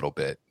helped a little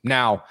bit.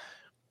 Now,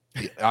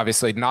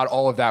 obviously, not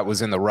all of that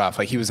was in the rough.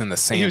 Like he was in the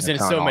sand. He was in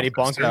so many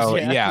bunkers. So,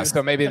 yeah.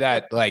 So maybe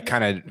that like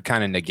kind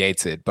of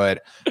negates it.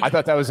 But I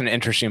thought that was an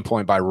interesting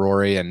point by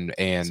Rory. And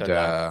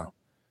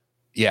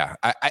yeah,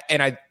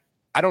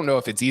 I don't know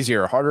if it's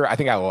easier or harder. I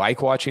think I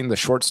like watching the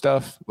short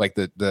stuff, like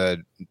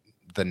the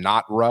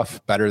not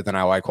rough, better than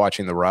I like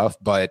watching the rough.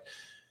 But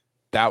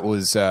that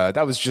was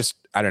just,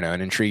 I don't know,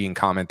 an intriguing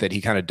comment that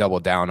he kind of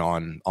doubled down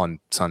on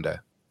Sunday.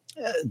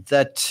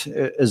 That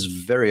is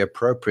very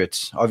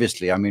appropriate.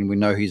 Obviously, I mean, we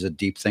know he's a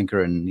deep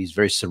thinker and he's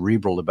very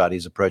cerebral about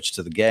his approach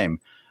to the game.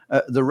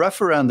 The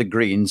rough around the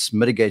greens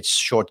mitigates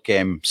short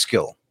game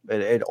skill.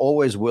 It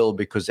always will,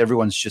 because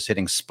everyone's just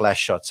hitting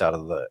splash shots out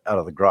of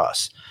the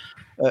grass.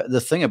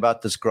 The thing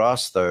about this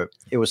grass, though,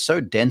 it was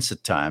so dense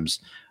at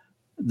times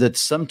that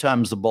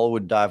sometimes the ball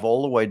would dive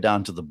all the way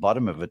down to the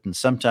bottom of it, and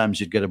sometimes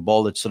you'd get a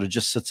ball that sort of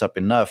just sits up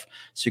enough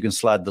so you can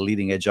slide the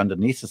leading edge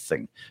underneath the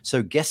thing.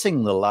 So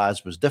guessing the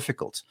lies was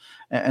difficult.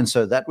 And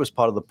so that was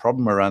part of the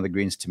problem around the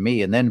greens to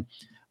me. And then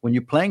when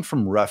you're playing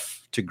from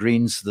rough to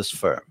greens this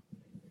firm,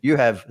 you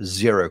have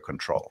zero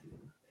control,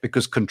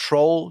 because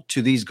control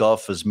to these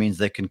golfers means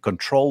they can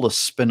control the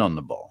spin on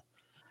the ball.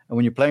 And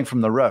when you're playing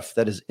from the rough,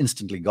 that is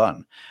instantly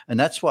gone. And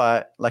that's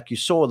why, like you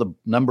saw the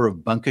number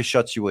of bunker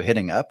shots you were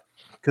hitting up,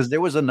 because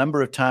there was a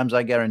number of times,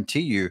 I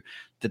guarantee you,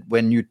 that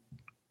when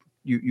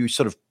you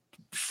sort of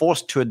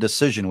forced to a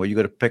decision where you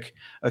got to pick,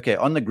 okay,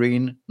 on the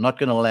green, not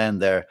going to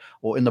land there,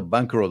 or in the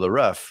bunker or the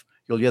rough,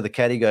 you'll hear the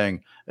caddy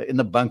going, in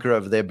the bunker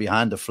over there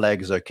behind the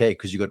flag is okay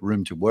because you got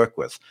room to work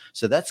with.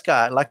 So that's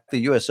like the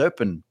US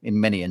Open in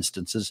many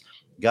instances,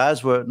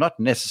 guys were not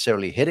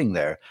necessarily hitting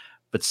there,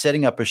 but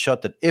setting up a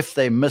shot that if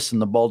they miss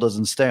and the ball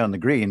doesn't stay on the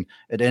green,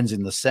 it ends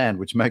in the sand,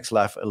 which makes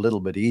life a little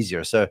bit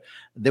easier. So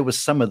there was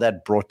some of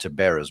that brought to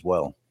bear as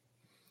well.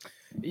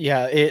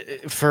 Yeah,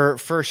 for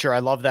sure. I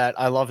love that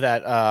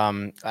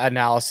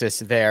analysis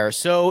there.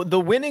 So the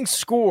winning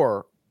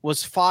score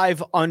was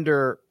 5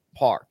 under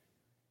par.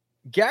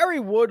 Gary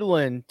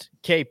Woodland,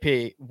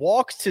 KP,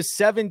 walks to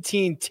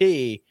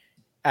 17T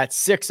at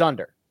 6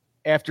 under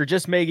after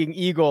just making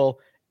eagle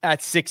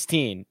at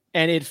 16.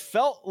 And it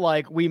felt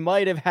like we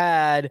might have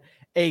had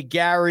a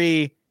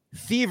Gary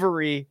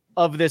thievery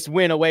of this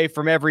win away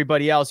from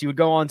everybody else. He would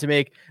go on to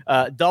make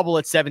double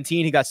at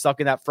 17. He got stuck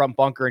in that front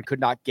bunker and could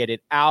not get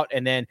it out.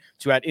 And then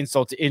to add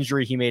insult to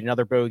injury, he made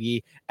another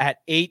bogey at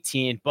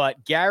 18.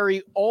 But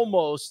Gary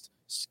almost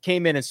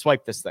came in and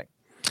swiped this thing.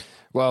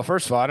 Well,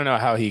 first of all, I don't know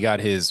how he got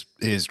his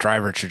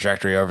driver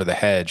trajectory over the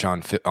hedge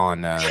on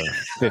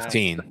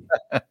 15.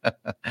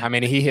 I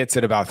mean, he hits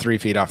it about 3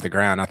 feet off the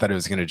ground. I thought it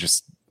was going to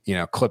just,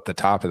 clip the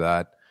top of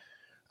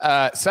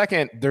that.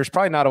 Second, there's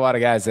probably not a lot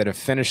of guys that have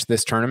finished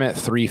this tournament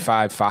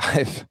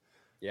 3-5-5.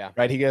 Yeah.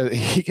 Right. He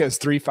goes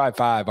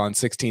 3-5-5 on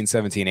 16,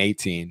 17,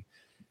 18.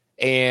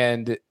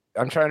 And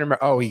I'm trying to remember.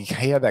 Oh, he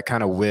had that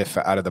kind of whiff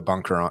out of the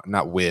bunker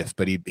not whiff,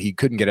 but he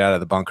couldn't get out of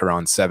the bunker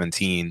on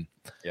 17.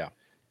 Yeah.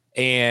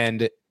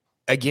 And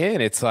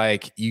again, it's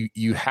like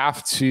you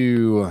have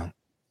to,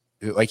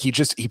 like, he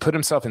put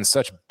himself in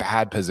such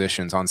bad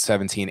positions on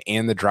 17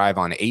 and the drive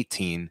on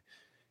 18.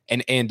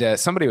 And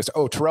somebody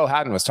Terrell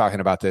Hatton was talking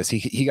about this.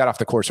 He got off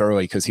the course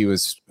early because he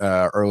was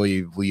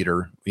early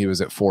leader. He was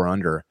at 4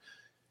 under.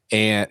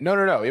 And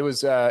no. It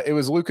was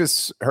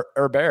Lucas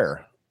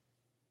Herbert.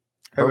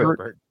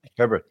 Herbert.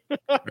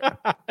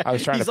 I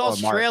was trying He's to follow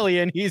Mark.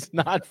 Australian. He's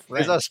not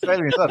French. He's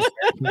Australian. He's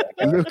not.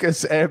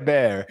 Lucas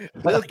Herbert.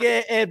 Look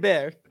at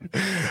Herbert.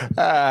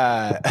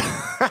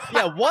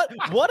 Yeah,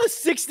 what a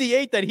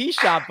 68 that he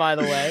shot, by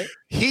the way.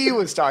 He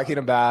was talking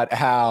about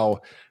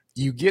how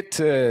you get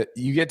to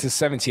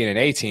 17 and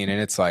 18, and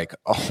it's like,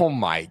 oh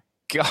my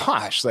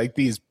gosh, like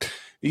these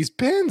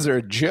pins are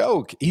a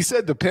joke. He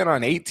said the pin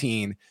on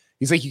 18,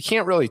 he's like, you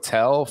can't really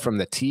tell from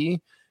the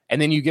tee,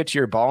 and then you get to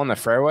your ball in the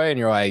fairway, and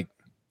you're like,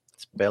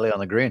 It's barely on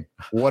the green.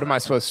 what am I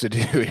supposed to do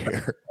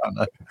here?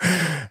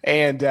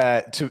 And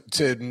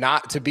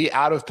to be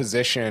out of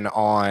position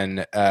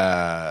on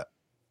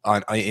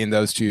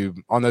those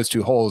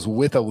two holes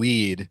with a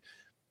lead.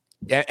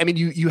 I mean,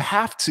 you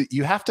have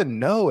to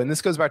know, and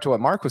this goes back to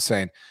what Mark was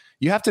saying.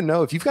 You have to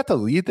know if you've got the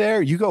lead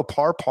there, you go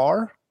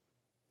par,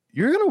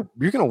 you're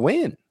gonna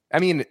win. I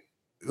mean,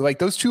 like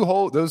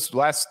those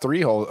last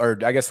 3 holes, or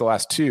I guess the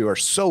last 2 are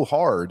so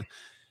hard.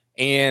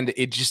 And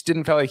it just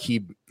didn't feel like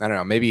he, I don't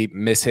know, maybe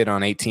mishit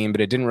on 18,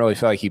 but it didn't really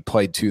feel like he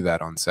played to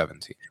that on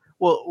 17.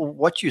 Well,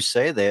 what you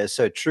say there is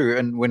so true.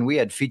 And when we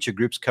had feature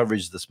groups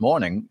coverage this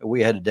morning,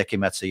 we had Hideki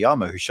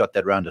Matsuyama who shot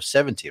that round of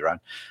 70, right?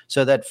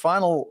 So that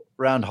final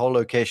round hole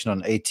location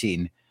on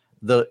 18,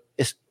 the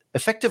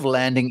effective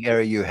landing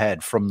area you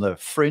had from the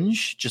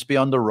fringe, just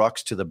beyond the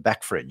rocks, to the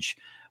back fringe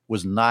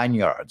was 9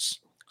 yards.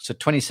 So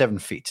 27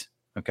 feet,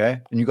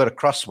 okay? And you got a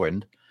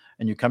crosswind,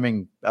 and you're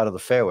coming out of the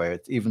fairway,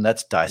 even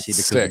that's dicey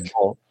because of the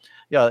ball.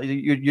 Yeah,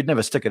 you'd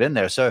never stick it in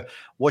there. So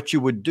what you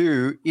would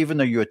do, even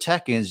though you're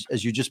attacking,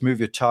 is you just move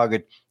your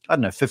target,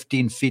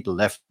 15 feet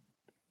left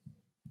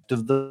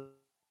of the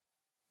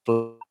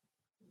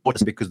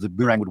because the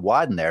boomerang would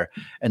widen there,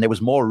 and there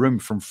was more room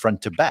from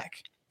front to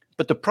back.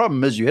 But the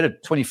problem is you hit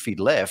it 20 feet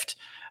left,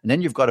 and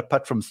then you've got to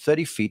putt from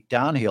 30 feet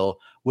downhill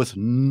with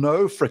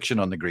no friction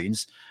on the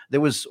greens.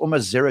 There was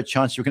almost zero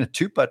chance you were going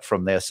to 2-putt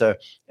from there. So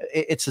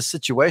it's a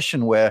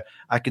situation where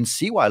I can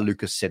see why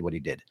Lucas said what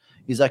he did.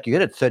 He's like, you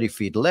hit it 30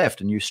 feet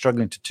left and you're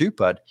struggling to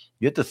 2-putt.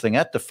 You hit the thing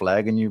at the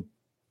flag and you're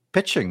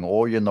pitching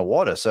or you're in the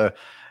water. So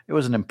it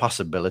was an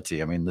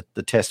impossibility. I mean,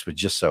 the test was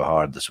just so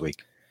hard this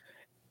week.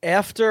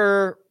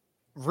 After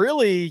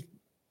really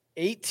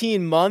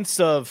 18 months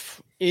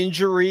of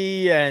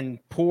injury and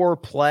poor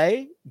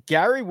play,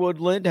 Gary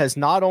Woodland has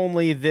not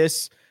only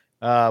this,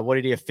 what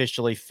did he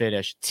officially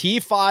finish?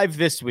 T5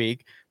 this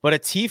week, but a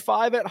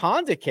T5 at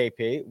Honda,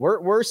 KP.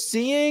 We're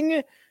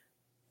seeing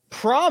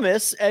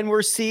promise, and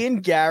we're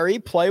seeing Gary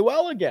play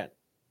well again.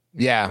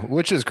 Yeah,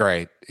 which is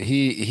great.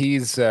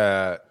 He's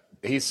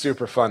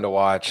super fun to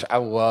watch. I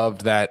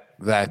loved that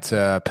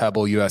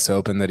Pebble US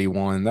Open that he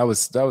won. That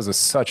was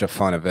such a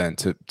fun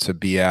event to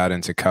be at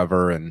and to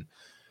cover and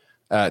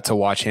to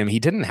watch him. He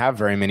didn't have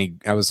very many.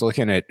 I was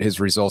looking at his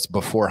results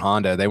before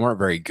Honda. They weren't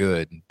very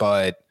good,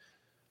 but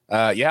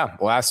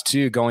last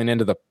 2 going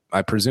into the,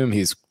 I presume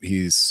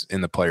he's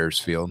in the players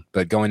field,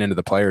 but going into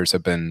the players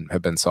have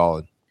been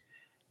solid.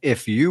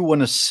 If you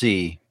want to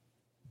see,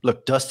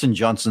 look, Dustin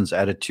Johnson's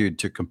attitude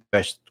to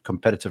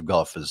competitive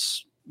golf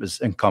is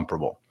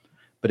incomparable.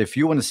 But if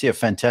you want to see a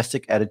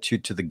fantastic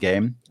attitude to the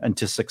game and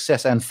to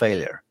success and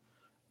failure,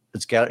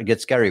 it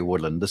gets Gary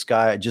Woodland. This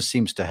guy just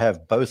seems to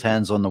have both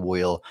hands on the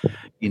wheel.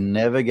 He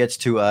never gets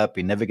too up.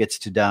 He never gets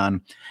too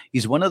down.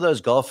 He's one of those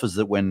golfers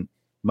that when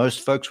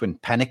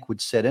panic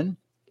would set in,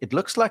 it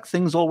looks like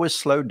things always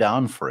slow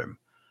down for him.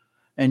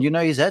 And,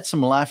 he's had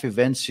some life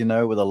events, with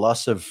the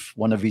loss of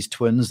one of his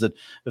twins that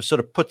have sort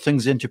of put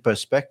things into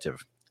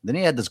perspective. Then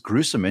he had this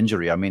gruesome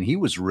injury. I mean, he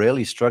was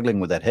really struggling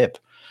with that hip.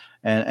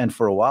 And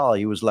for a while,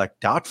 he was like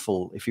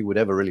doubtful if he would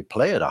ever really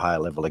play at a higher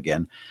level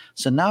again.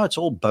 So now it's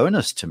all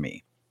bonus to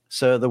me.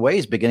 So the way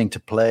he's beginning to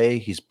play,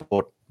 he's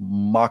brought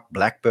Mark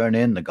Blackburn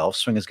in. The golf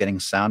swing is getting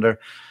sounder.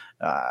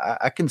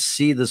 I can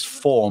see this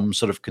form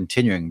sort of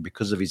continuing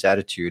because of his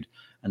attitude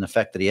and the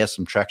fact that he has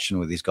some traction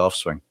with his golf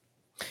swing.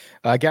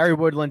 Gary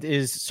Woodland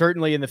is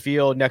certainly in the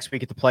field next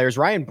week at the Players.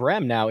 Ryan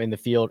Brehm now in the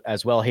field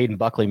as well. Hayden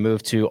Buckley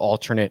moved to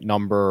alternate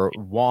number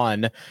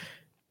 1.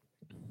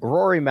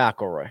 Rory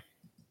McIlroy.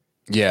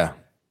 Yeah.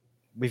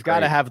 We've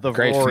got to have the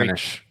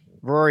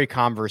Rory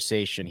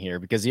conversation here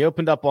because he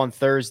opened up on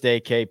Thursday,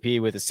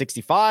 KP, with a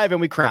 65,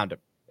 and we crowned him.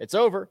 It's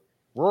over.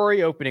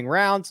 Rory opening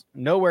rounds,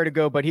 nowhere to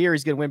go but here.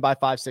 He's going to win by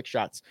 5-6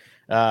 shots.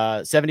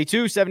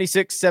 72,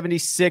 76,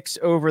 76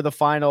 over the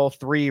final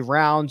 3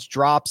 rounds,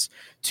 drops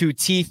to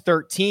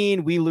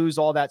T13. We lose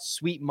all that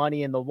sweet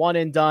money in the one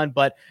and done,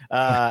 but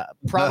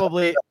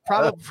probably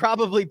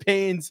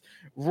pains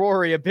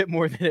Rory a bit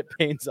more than it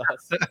pains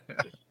us.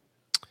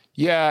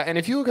 Yeah, and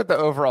if you look at the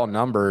overall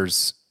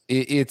numbers,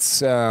 it's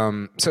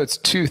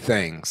 2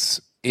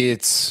 things.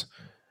 It's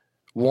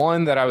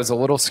one that I was a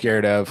little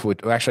scared of,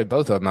 actually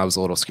both of them I was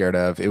a little scared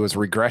of. It was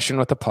regression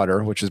with the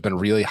putter, which has been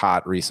really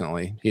hot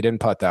recently. He didn't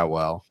putt that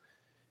well.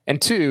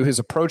 And 2, his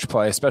approach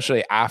play,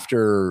 especially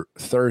after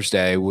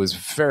Thursday, was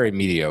very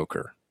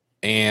mediocre.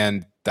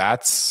 And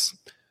that's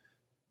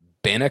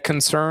been a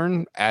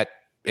concern at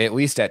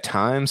least at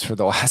times for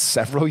the last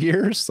several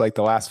years, like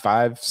the last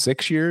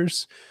 5-6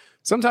 years.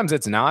 sometimes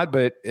it's not,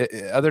 but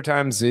other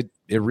times it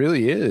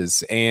really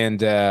is.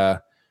 And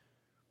it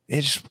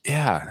just,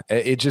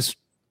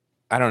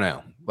 I don't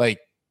know. Like,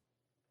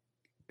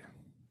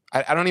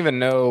 I don't even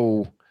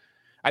know.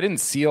 I didn't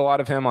see a lot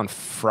of him on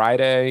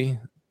Friday,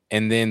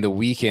 and then the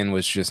weekend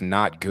was just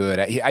not good.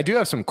 I do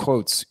have some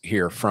quotes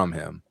here from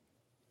him.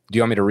 Do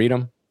you want me to read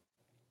them?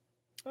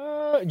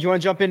 Do you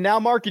want to jump in now,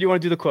 Mark, or do you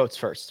want to do the quotes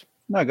first?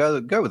 No,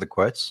 go with the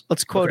quotes.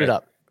 Let's quote it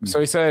up. So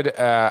he said,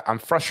 I'm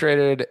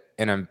frustrated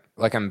and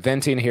I'm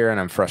venting here and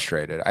I'm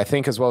frustrated. I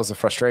think as well as the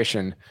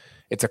frustration,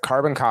 it's a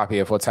carbon copy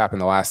of what's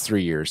happened the last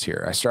 3 years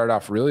here. I started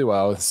off really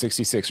well with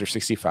 66 or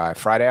 65.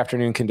 Friday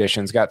afternoon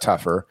conditions got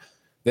tougher.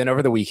 Then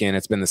over the weekend,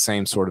 it's been the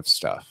same sort of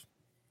stuff.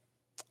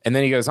 And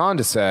then he goes on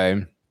to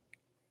say,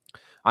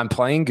 I'm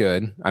playing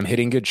good. I'm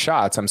hitting good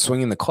shots. I'm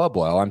swinging the club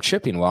well. I'm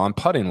chipping well. I'm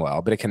putting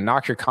well, but it can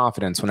knock your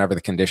confidence whenever the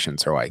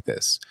conditions are like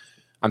this.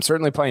 I'm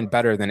certainly playing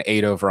better than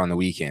 8 over on the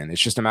weekend.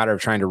 It's just a matter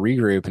of trying to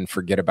regroup and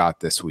forget about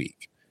this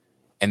week.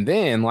 And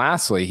then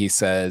lastly, he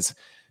says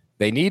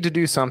they need to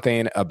do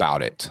something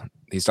about it.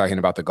 He's talking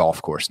about the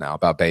golf course now,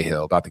 about Bay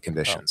Hill, about the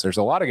conditions. There's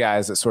a lot of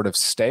guys that sort of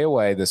stay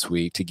away this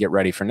week to get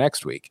ready for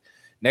next week.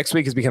 Next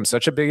week has become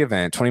such a big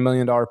event, $20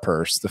 million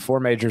purse. The 4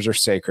 majors are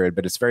sacred,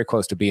 but it's very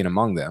close to being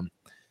among them.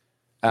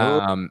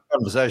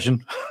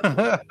 Conversation.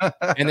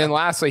 And then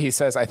lastly, he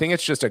says, I think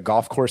it's just a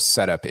golf course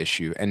setup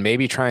issue and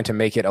maybe trying to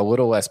make it a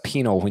little less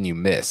penal when you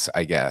miss,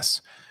 I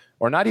guess.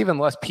 Or not even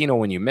less penal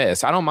when you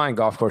miss. I don't mind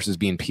golf courses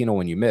being penal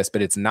when you miss,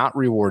 but it's not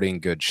rewarding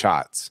good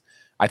shots.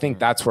 I think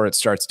that's where it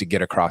starts to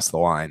get across the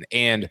line.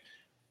 And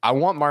I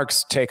want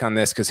Mark's take on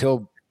this because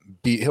he'll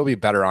be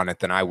better on it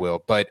than I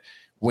will. But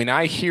when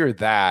I hear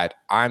that,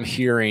 I'm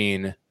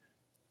hearing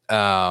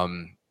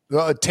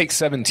take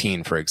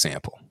 17, for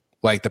example.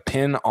 Like the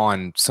pin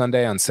on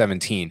Sunday on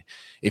 17.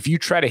 If you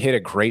try to hit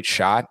a great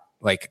shot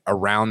like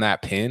around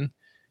that pin,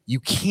 you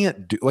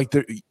can't do like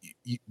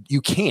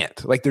you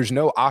can't. Like there's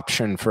no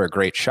option for a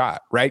great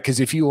shot, right?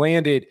 Because if you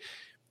land it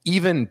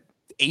even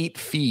 8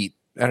 feet,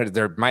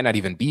 there might not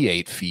even be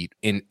 8 feet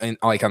in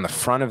like on the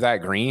front of that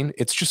green.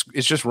 It's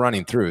just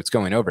running through. It's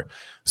going over.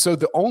 So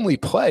the only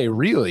play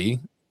really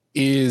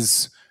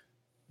is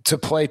to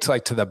play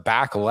to the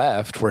back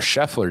left where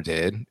Scheffler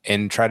did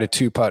and try to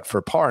 2-putt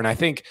for par. And I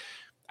think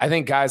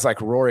guys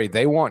like Rory,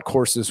 they want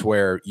courses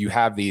where you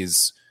have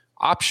these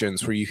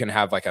options where you can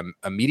have like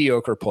a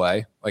mediocre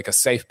play, like a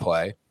safe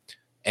play.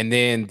 And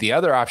then the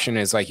other option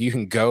is like you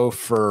can go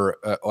for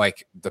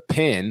like the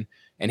pin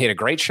and hit a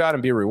great shot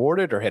and be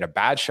rewarded, or hit a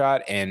bad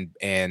shot and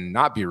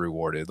not be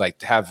rewarded, like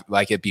to have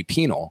like it be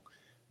penal.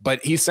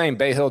 But he's saying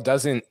Bay Hill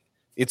doesn't.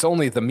 It's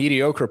only the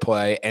mediocre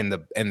play and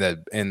the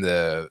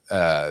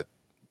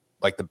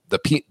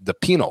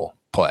penal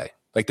play.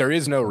 Like there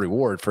is no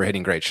reward for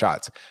hitting great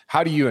shots.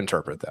 How do you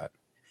interpret that?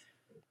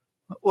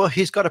 Well,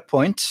 he's got a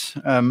point.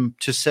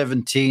 To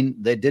 17,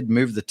 they did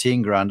move the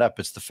teeing ground up.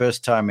 It's the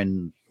first time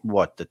in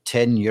the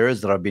 10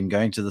 years that I've been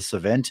going to this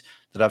event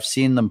that I've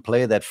seen them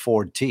play that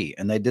forward tee,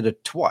 and they did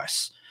it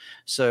twice.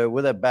 So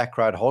with that back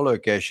right hole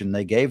location,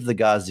 they gave the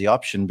guys the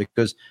option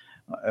because,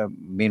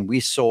 we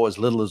saw as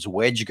little as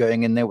wedge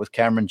going in there with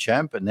Cameron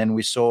Champ, and then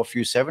we saw a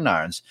few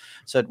 7-irons.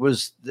 So it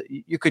was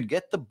you could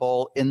get the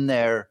ball in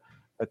there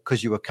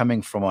because you were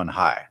coming from on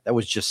high. That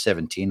was just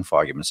 17 for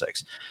argument's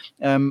sakes.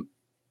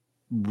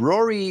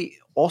 Rory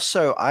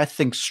also, I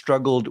think,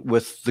 struggled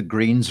with the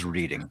greens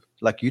reading.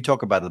 Like you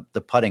talk about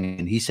the putting,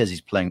 and he says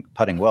he's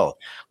putting well.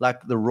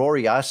 Like the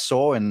Rory I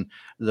saw in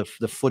the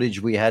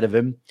footage we had of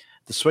him,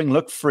 the swing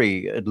looked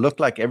free. It looked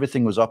like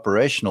everything was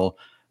operational,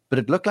 but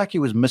it looked like he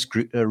was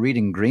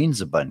misreading greens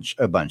a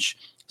bunch.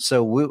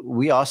 So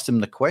we asked him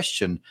the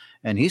question,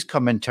 and his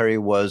commentary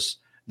was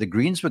the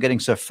greens were getting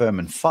so firm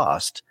and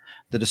fast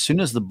that as soon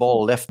as the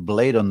ball left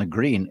blade on the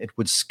green, it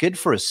would skid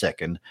for a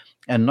second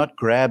and not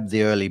grab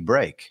the early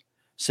break.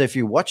 So if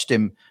you watched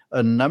him,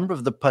 a number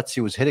of the putts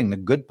he was hitting, the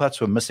good putts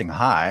were missing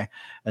high.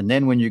 And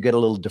then when you get a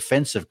little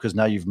defensive, because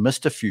now you've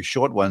missed a few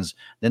short ones,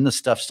 then the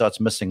stuff starts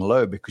missing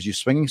low because you're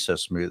swinging so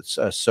smooth,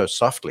 so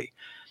softly.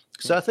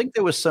 So I think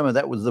there was some of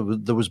that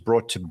that was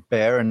brought to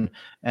bear. And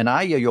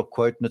I hear your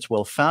quote, and it's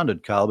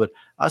well-founded, Kyle, but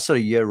I sort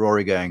of hear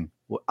Rory going,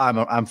 well,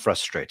 I'm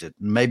frustrated.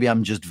 Maybe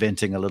I'm just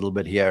venting a little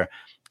bit here.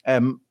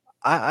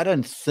 I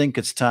don't think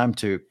it's time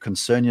to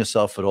concern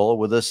yourself at all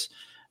with this.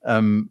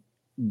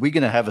 We're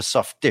going to have a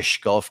soft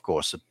dish golf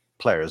course at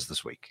Players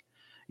this week.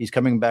 He's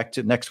coming back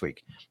to next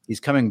week. He's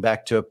coming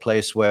back to a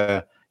place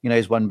where,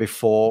 he's won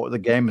before. The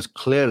game is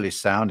clearly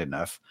sound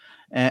enough.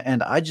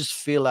 And I just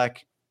feel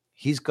like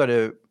he's got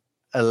to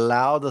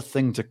allow the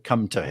thing to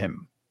come to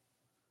him.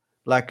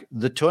 Like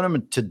the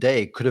tournament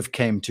today could have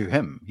came to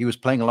him. He was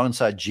playing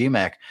alongside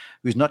GMAC,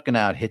 who's not going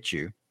to out-hit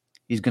you.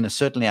 He's going to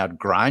certainly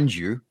out-grind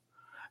you.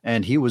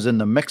 And he was in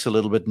the mix a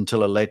little bit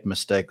until a late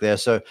mistake there.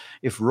 So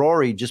if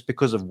Rory, just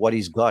because of what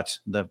he's got,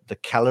 the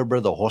caliber,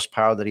 the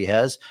horsepower that he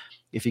has,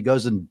 if he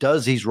goes and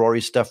does his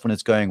Rory stuff when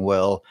it's going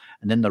well,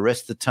 and then the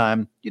rest of the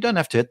time, you don't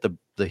have to hit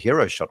the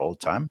hero shot all the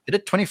time. Hit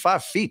it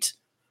 25 feet.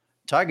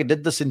 Tiger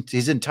did this in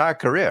his entire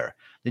career.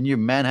 then you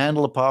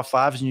manhandle the par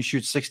fives and you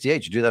shoot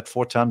 68. You do that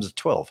 4 times at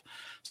 12.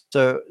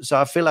 So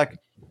I feel like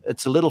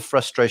it's a little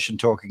frustration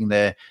talking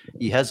there.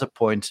 He has a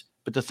point,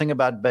 but the thing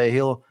about Bay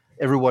Hill,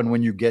 everyone,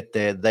 when you get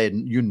there,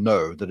 you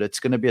know that it's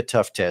going to be a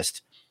tough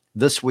test.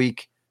 This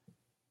week,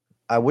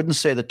 I wouldn't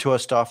say the tour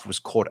staff was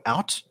caught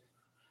out,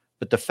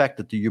 but the fact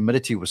that the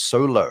humidity was so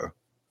low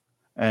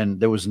and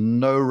there was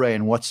no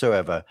rain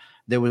whatsoever,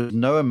 there was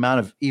no amount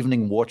of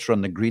evening water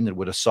on the green that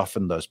would have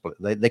softened those.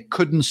 They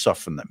couldn't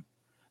soften them.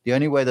 The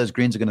only way those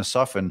greens are going to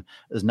soften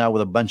is now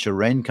with a bunch of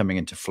rain coming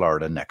into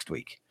Florida next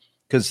week,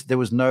 because there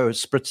was no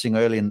spritzing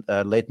early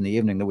and late in the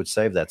evening that would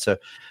save that. So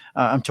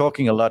I'm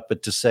talking a lot,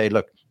 but to say,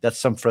 look, that's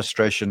some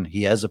frustration.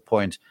 He has a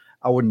point.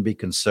 I wouldn't be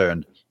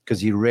concerned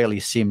because he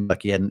really seemed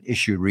like he had an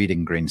issue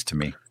reading greens to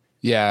me.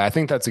 Yeah, I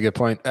think that's a good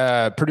point.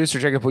 Producer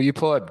Jacob, will you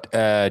pull up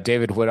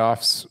David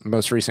Whittoff's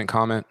most recent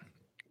comment?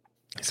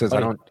 He says,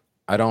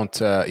 I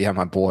don't, yeah,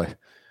 my boy.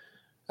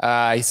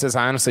 He says,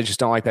 I honestly just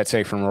don't like that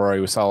take from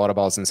Rory. We saw a lot of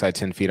balls inside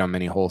 10 feet on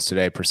many holes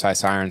today.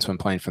 Precise irons when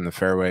playing from the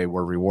fairway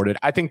were rewarded.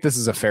 I think this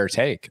is a fair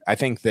take. I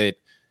think that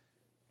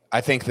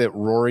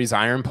Rory's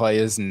iron play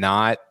is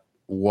not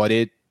what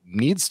it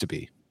needs to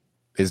be,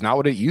 is not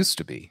what it used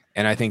to be.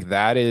 And I think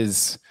that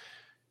is,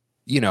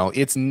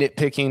 it's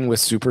nitpicking with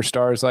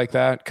superstars like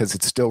that because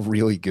it's still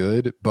really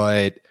good,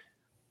 but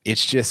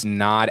it's just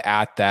not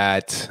at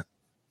that.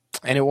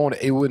 And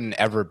it wouldn't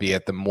ever be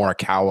at the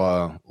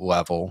Morikawa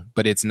level,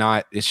 but it's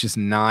not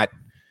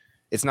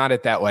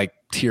at that like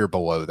tier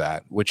below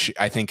that, which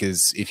I think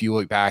is, if you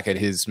look back at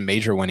his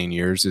major winning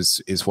years,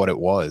 is what it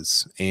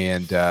was.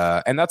 And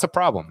that's a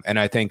problem. And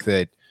I think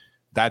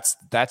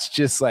that's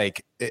just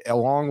like,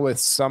 along with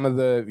some of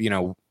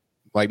the,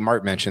 like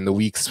Mark mentioned, the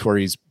weeks where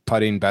he's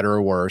putting better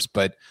or worse.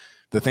 But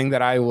the thing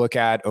that I look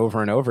at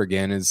over and over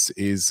again is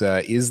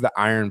the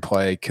iron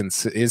play,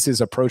 is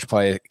his approach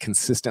play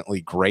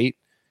consistently great?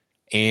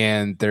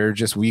 And there are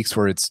just weeks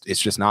where it's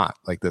just not,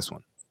 like this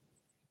one.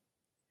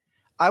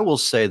 I will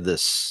say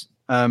this,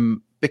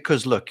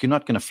 because look, you're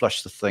not going to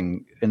flush the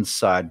thing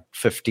inside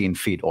 15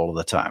 feet all of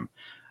the time.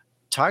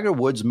 Tiger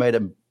Woods made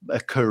a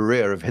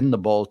career of hitting the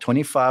ball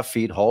 25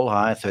 feet, hole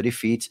high, 30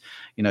 feet,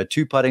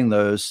 2-putting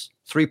those,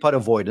 3-putt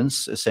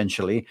avoidance,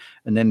 essentially,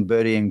 and then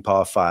birdieing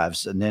par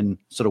fives, and then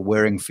sort of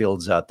wearing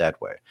fields out that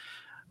way.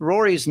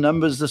 Rory's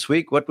numbers this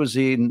week, what was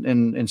he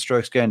in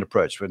strokes gained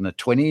approach? In the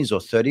 20s or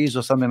 30s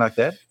or something like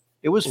that?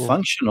 It was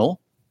functional.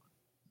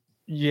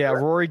 Yeah,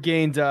 Rory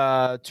gained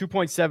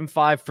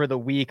 2.75 for the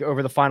week.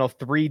 Over the final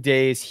 3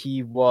 days,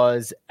 he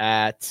was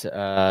at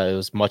it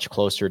was much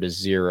closer to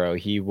 0.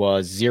 He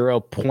was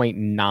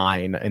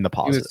 0.9 in the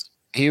positive.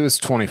 He was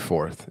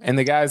 24th. And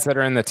the guys that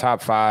are in the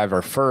top 5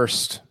 are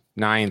 1st,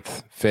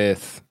 9th,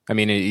 5th. I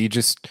mean,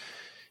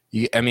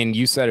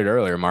 you said it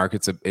earlier, Mark.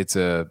 It's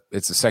a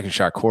second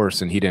shot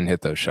course, and he didn't hit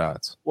those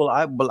shots. Well,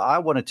 I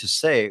wanted to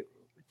say,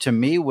 to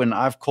me, when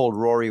I've called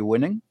Rory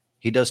winning,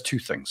 he does 2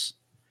 things.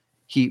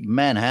 He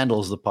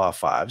manhandles the par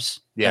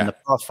fives, and the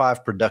par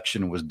 5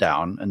 production was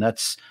down. And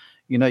that's,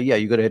 you got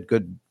to hit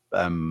good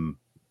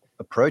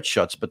approach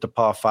shots, but the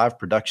par 5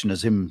 production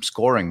is him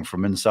scoring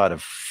from inside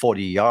of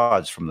 40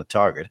 yards from the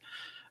target.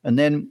 And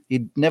then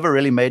he never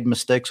really made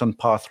mistakes on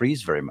par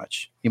 3s very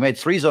much. He made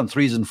 3s on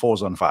 3s and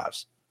 4s on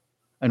 5s.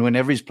 And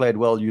whenever he's played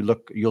well,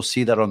 you'll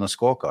see that on the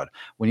scorecard.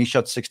 When he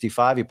shot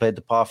 65, he played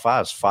the par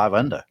 5s 5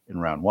 under in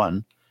round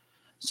 1.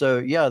 So,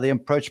 yeah, the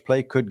approach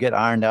play could get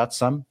ironed out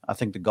some. I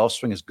think the golf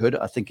swing is good.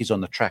 I think he's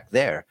on the track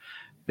there.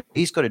 But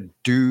he's got to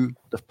do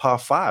the par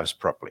 5s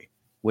properly.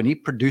 When he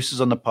produces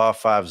on the par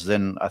 5s,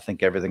 then I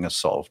think everything is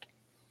solved.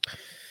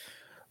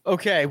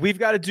 Okay, we've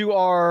got to do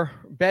our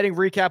betting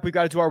recap. We've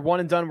got to do our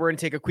one and done. We're going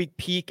to take a quick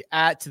peek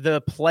at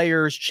the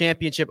Players'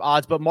 Championship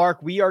odds. But,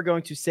 Mark, we are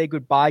going to say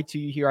goodbye to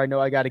you here. I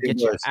know I got to get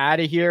you out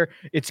of here.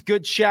 It's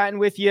good chatting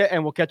with you,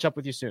 and we'll catch up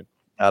with you soon.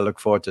 I look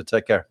forward to it.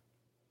 Take care.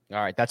 All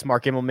right, that's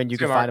Mark Immelman. You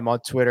can find him on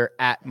Twitter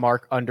at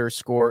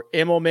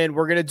Mark_Immelman.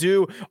 We're going to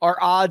do our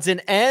odds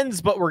and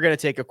ends, but we're going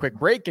to take a quick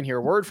break and hear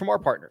a word from our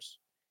partners.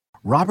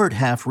 Robert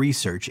Half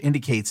research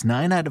indicates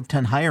 9 out of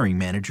 10 hiring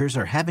managers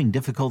are having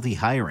difficulty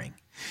hiring.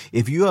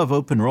 If you have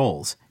open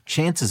roles,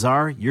 chances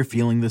are you're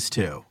feeling this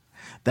too.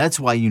 That's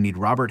why you need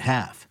Robert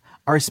Half.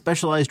 Our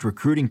specialized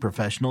recruiting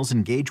professionals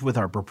engage with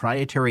our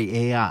proprietary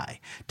AI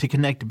to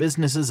connect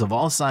businesses of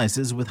all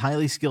sizes with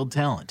highly skilled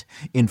talent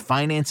in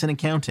finance and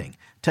accounting,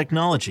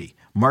 technology,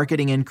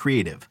 marketing and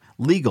creative,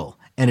 legal,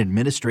 and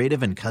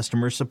administrative and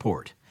customer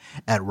support.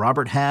 At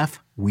Robert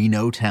Half, we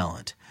know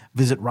talent.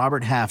 Visit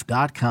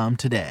roberthalf.com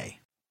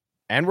today.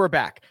 And we're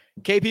back.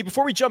 KP,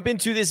 before we jump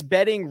into this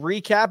betting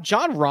recap,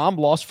 Jon Rahm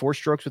lost 4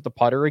 strokes with the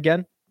putter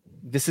again.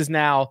 This is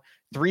now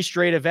 3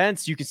 straight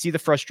events. You can see the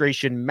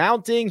frustration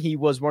mounting. He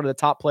was one of the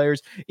top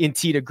players in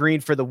tee to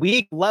green for the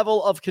week.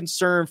 Level of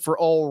concern for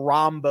old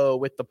Rombo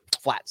with the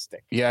flat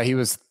stick. Yeah, he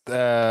was,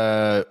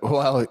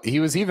 he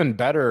was even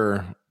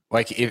better.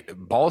 Like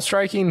ball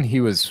striking,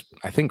 he was,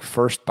 I think,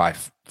 first by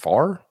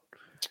far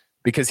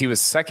because he was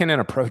second in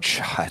approach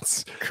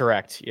shots.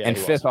 Correct. Yeah, and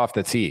 5th off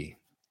the tee.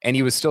 And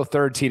he was still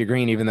 3rd tee to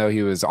green, even though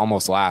he was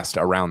almost last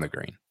around the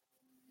green.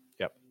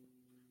 Yep.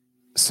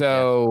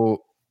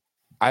 So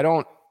I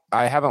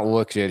haven't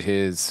looked at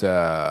his,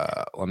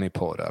 let me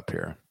pull it up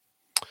here.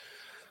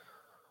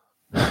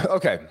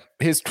 Okay.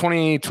 His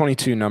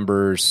 2022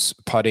 numbers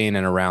putting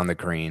and around the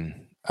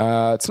green.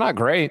 It's not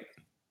great.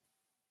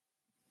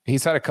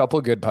 He's had a couple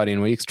of good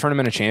putting weeks.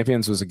 Tournament of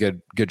Champions was a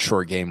good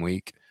short game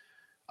week.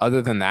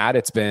 Other than that,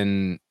 it's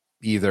been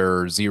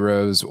either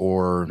zeros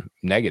or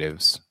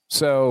negatives.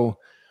 So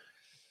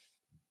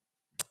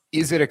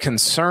is it a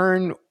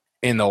concern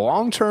in the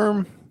long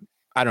term?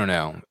 I don't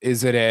know.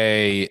 Is it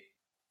a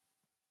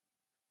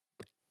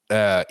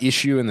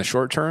issue in the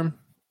short term?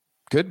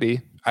 Could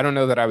be. I don't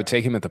know that I would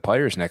take him at the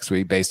Players next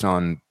week based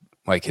on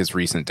like his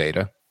recent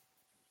data.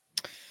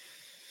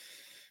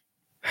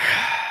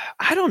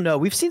 I don't know.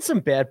 We've seen some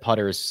bad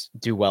putters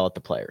do well at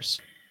the Players.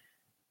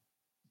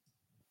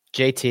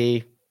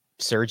 JT,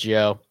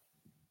 Sergio,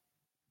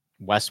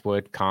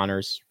 Westwood,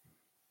 Connors.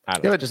 I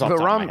don't know. Just off the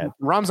top of my head.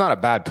 Rahm's not a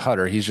bad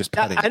putter. He's just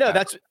putting. I know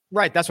that's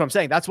right. That's what I'm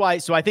saying. That's why.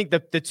 So I think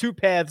the two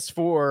paths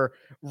for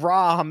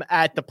Rahm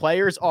at the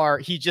Players are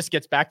he just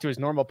gets back to his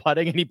normal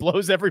putting and he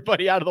blows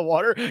everybody out of the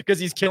water because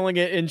he's killing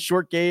it in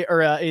short game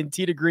or in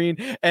tee to green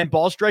and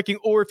ball striking.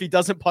 Or if he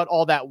doesn't putt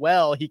all that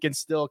well, he can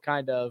still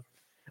kind of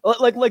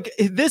like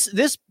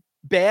this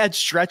bad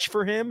stretch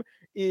for him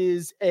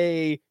is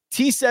a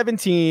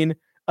T17,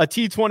 a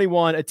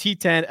T21, a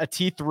T10, a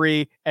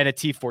T3, and a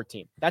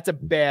T14. That's a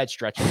bad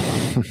stretch.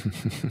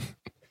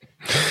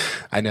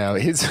 I know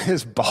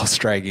his ball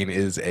striking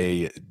is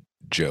a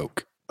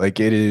joke.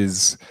 Like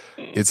it's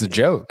a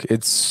joke.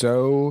 It's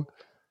so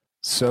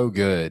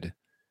good.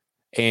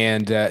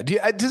 And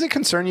does it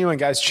concern you when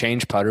guys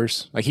change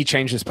putters? Like he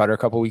changed his putter a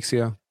couple weeks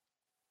ago.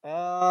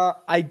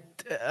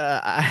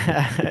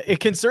 It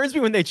concerns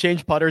me when they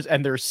change putters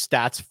and their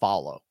stats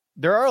follow.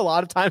 There are a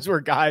lot of times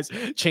where guys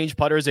change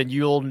putters and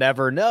you'll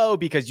never know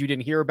because you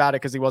didn't hear about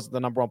it because he wasn't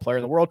the number one player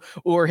in the world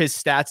or his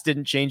stats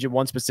didn't change in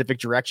one specific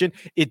direction.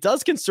 It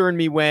does concern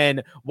me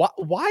when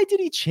why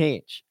did he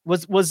change?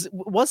 Was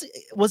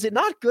it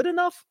not good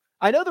enough?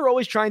 I know they're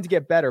always trying to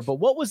get better, but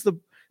what was the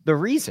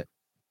reason?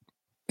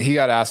 He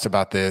got asked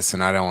about this,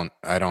 and I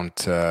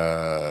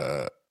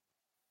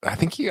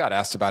think he got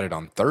asked about it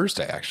on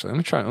Thursday. Actually,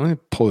 let me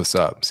pull this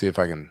up, see if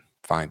I can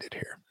find it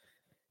here.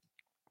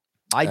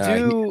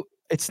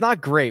 It's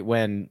not great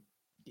when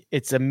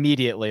it's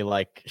immediately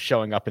like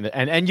showing up in the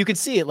and you can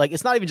see it. Like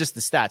it's not even just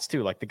the stats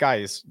too. Like the guy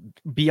is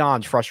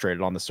beyond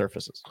frustrated on the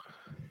surfaces.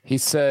 He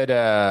said,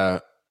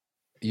 it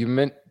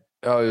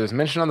was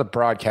mentioned on the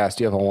broadcast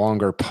you have a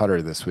longer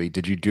putter this week.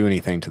 Did you do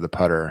anything to the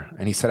putter?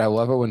 And he said, I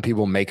love it when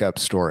people make up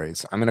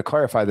stories. I'm going to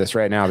clarify this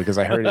right now because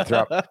I heard it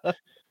throughout.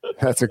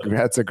 That's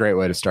a great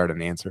way to start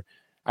an answer.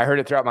 I heard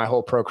it throughout my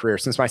whole pro career.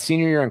 Since my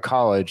senior year in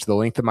college, the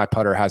length of my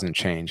putter hasn't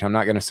changed. I'm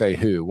not going to say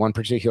who. One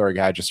particular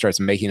guy just starts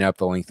making up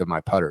the length of my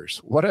putters.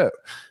 What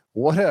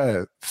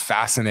a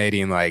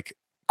fascinating like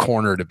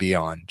corner to be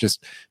on.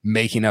 Just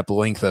making up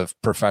length of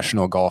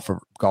professional golfer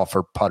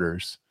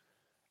putters.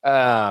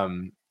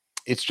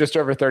 It's just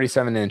over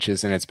 37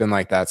 inches, and it's been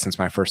like that since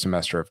my first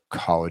semester of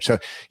college. So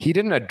he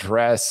didn't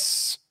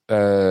address,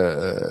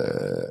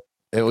 at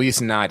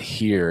least not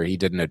here, he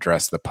didn't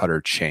address the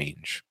putter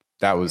change.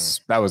 That was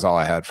all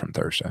I had from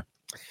Thursday.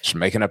 Just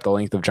making up the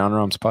length of Jon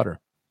Rahm's putter.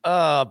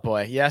 Oh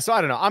boy, yeah. So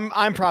I don't know.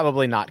 I'm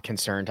probably not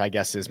concerned, I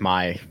guess, is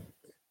my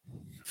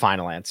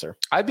final answer.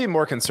 I'd be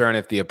more concerned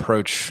if the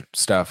approach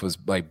stuff was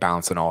like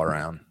bouncing all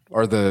around,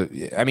 or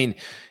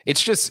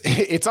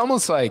it's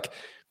almost like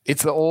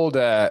it's the old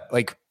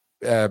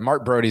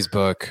Mark Brody's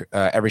book,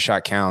 Every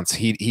Shot Counts.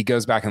 He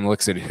goes back and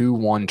looks at who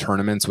won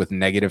tournaments with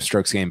negative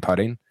strokes gained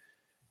putting,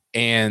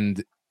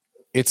 and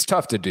it's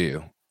tough to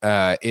do.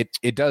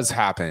 It does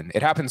happen.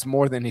 It happens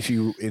more than if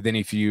you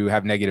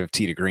have negative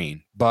tee to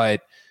green.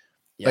 But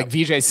like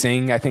Vijay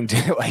Singh, I think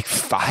did it like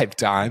 5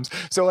 times.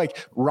 So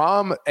like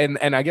Rahm,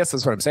 and I guess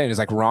that's what I'm saying is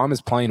like Rahm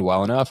is playing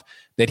well enough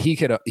that he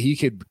could I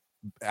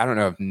don't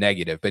know if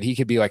negative, but he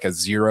could be like a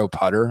 0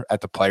 putter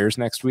at the Players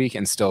next week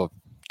and still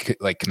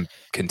like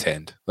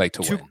contend like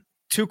to win.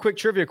 2 quick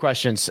trivia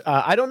questions.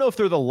 I don't know if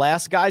they're the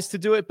last guys to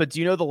do it, but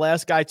do you know the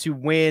last guy to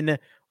win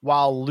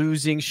while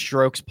losing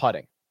strokes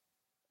putting?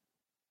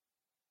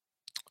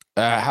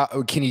 How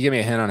can you give me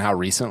a hint on how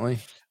recently?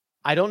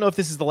 I don't know if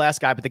this is the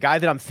last guy, but the guy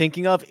that I'm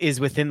thinking of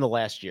is within the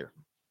last year.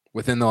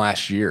 Within the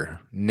last year,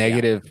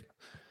 negative. Yeah.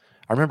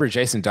 I remember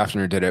Jason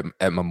Duffner did it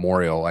at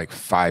Memorial like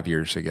 5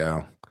 years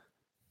ago.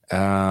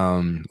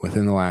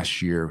 Within the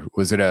last year,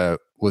 was it a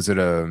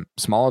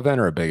small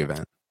event or a big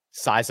event?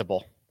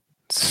 Sizable.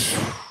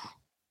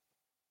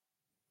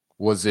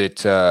 Was it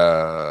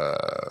Cantlay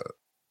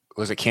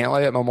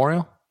at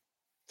Memorial?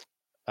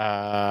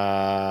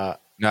 No,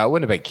 it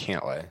wouldn't have been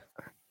Cantlay.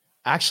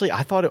 Actually,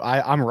 I thought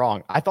I'm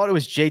wrong. I thought it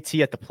was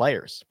JT at the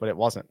Players, but it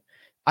wasn't.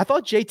 I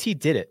thought JT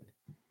did it.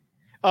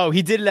 Oh,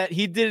 he did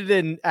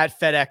it at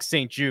FedEx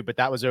St. Jude, but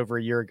that was over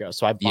a year ago.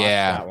 So I botched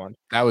that one.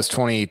 That was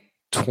 20.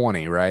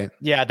 20, right?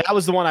 Yeah, that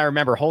was the one I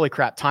remember. Holy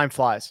crap, time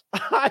flies.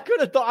 I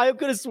could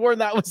have sworn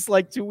that was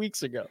like 2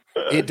 weeks ago.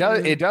 It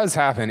does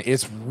happen.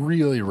 It's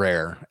really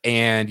rare.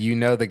 And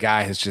the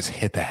guy has just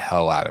hit the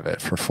hell out of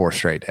it for 4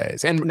 straight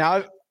days. And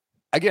now,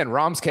 again,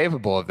 Rahm's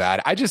capable of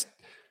that. I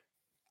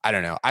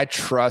don't know. I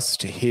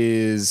trust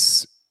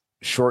his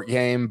short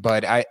game,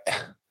 but I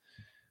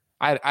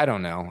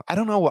don't know. I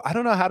don't know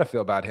how to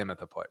feel about him at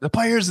the Players. The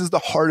Players is the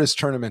hardest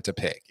tournament to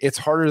pick. It's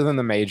harder than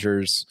the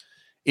majors.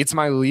 It's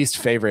my least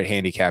favorite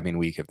handicapping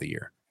week of the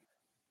year.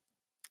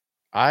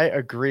 I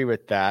agree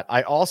with that.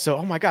 I also,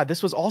 oh my God,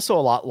 this was also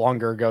a lot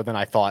longer ago than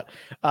I thought.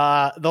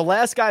 The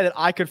last guy that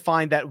I could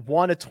find that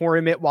won a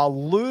tournament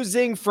while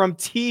losing from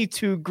tee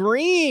to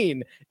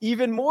green,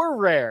 even more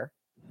rare.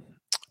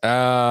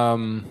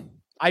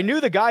 I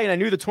knew the guy and I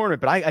knew the tournament,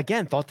 but I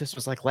again thought this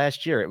was like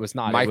last year. It was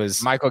not. It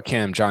was Michael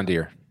Kim, John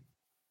Deere.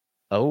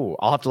 Oh,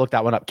 I'll have to look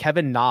that one up.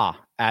 Kevin Na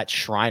at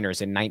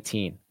Shriners in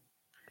 19.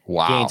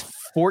 Wow. Gained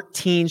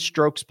 14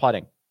 strokes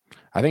putting.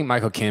 I think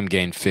Michael Kim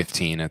gained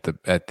 15 at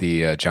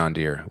the John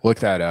Deere. Look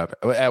that up.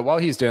 While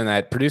he's doing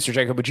that, producer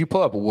Jacob, would you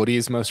pull up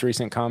Woody's most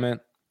recent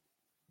comment?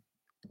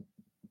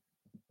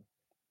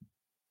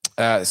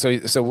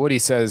 So Woody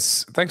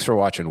says, thanks for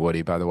watching,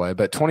 Woody, by the way,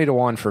 but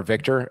 20-1 for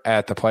Victor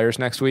at the Players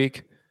next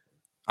week.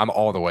 I'm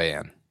all the way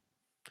in.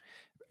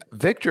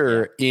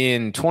 Victor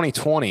in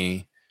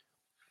 2020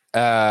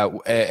 at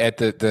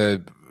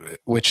the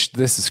which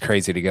this is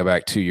crazy to go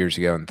back 2 years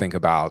ago and think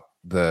about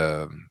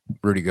the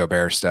Rudy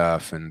Gobert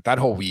stuff. And that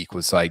whole week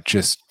was like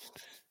just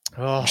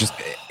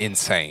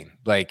insane,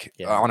 like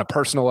on a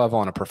personal level,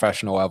 on a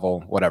professional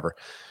level, whatever.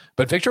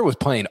 But Victor was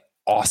playing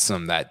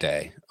awesome that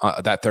day,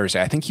 that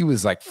Thursday. I think he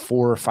was like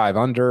 4 or 5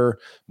 under.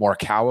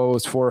 Morikawa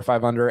was 4 or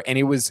 5 under. And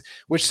it was,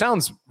 which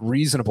sounds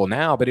reasonable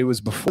now, but it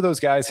was before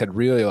those guys had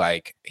really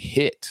like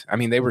hit. I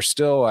mean, they were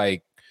still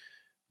like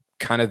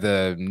kind of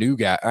the new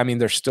guy. I mean,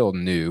 they're still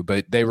new,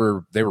 but they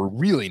were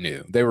really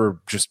new. They were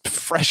just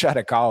fresh out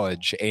of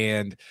college,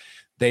 and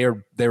they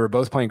were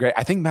both playing great.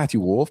 I think Matthew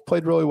Wolff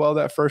played really well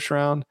that first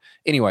round.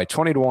 Anyway,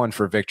 20-1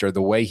 for Victor.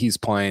 The way he's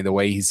playing, the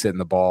way he's hitting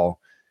the ball,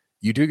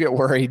 you do get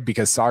worried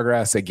because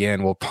Sawgrass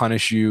again will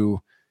punish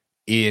you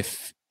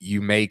if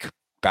you make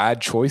bad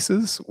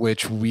choices,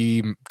 which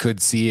we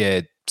could see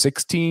at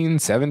 16,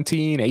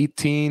 17,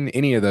 18,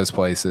 any of those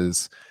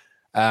places.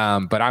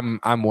 But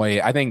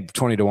I think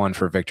 20-1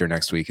 for Victor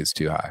next week is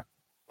too high.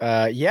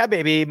 Yeah,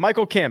 baby.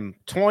 Michael Kim,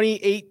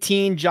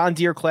 2018 John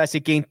Deere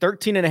Classic, gained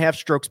 13.5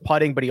 strokes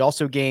putting, but he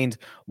also gained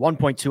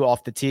 1.2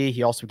 off the tee.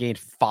 He also gained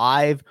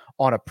 5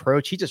 on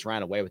approach. He just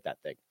ran away with that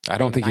thing. I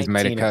don't think he's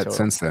made a cut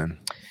since then.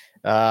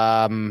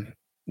 Not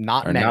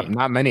many.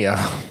 Not many of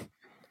them.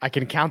 I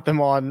can count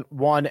them on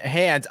one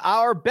hand.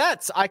 Our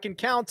bets, I can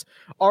count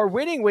our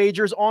winning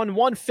wagers on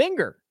one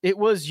finger. It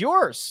was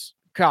yours,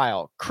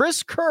 Kyle.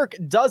 Chris Kirk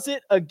does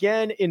it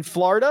again in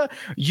Florida.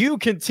 You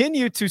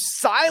continue to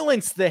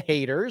silence the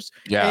haters,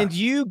 and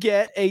you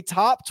get a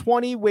top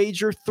 20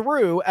 wager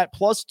through at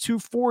plus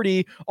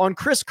 240 on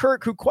Chris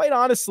Kirk, who quite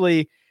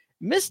honestly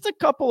missed a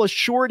couple of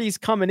shorties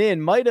coming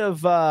in. Might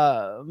have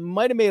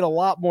made a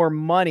lot more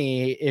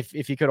money if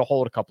he could have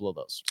hold a couple of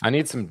those.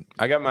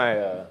 I got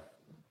my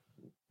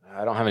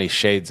I don't have any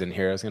shades in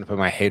here. I was going to put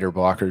my hater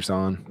blockers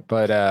on,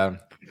 but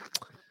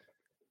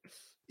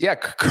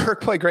Kirk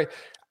played great.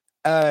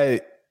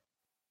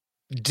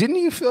 Didn't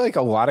you feel like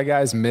a lot of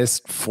guys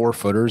missed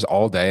 4-footers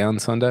all day on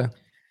Sunday?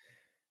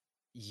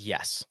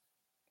 Yes.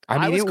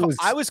 I mean,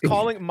 I was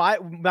calling my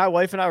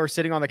wife and I were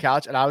sitting on the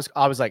couch, and I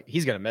was like,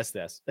 he's gonna miss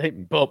this.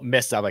 Boom,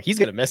 missed. I'm like, he's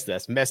gonna miss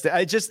this. Missed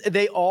it.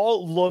 They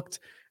all looked.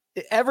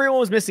 Everyone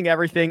was missing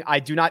everything. I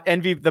do not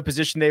envy the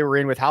position they were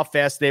in with how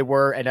fast they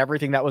were and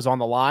everything that was on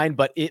the line,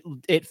 but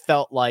it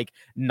felt like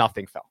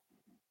nothing fell.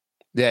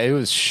 Yeah, it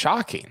was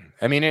shocking.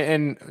 I mean,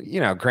 and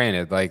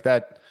granted, like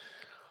that.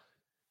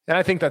 And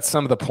I think that's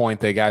some of the point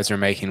that guys are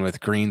making with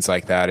greens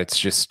like that.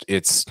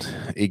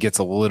 It gets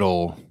a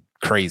little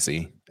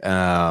crazy.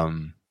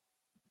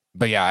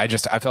 But yeah, I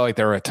felt like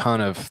there were a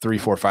ton of 3,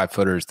 4, 5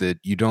 footers that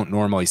you don't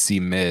normally see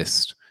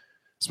missed,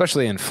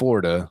 especially in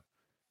Florida,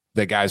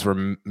 that guys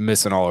were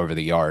missing all over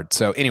the yard.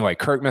 So anyway,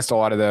 Kirk missed a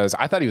lot of those.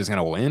 I thought he was going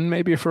to win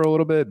maybe for a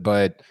little bit,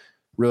 but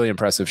really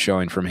impressive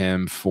showing from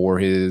him for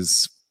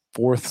his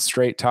 4th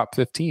straight top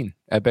 15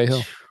 at Bay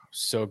Hill.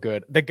 So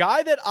good. The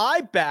guy that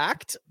I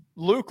backed,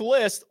 Luke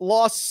List,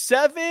 lost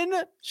 7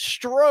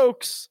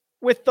 strokes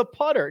with the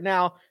putter.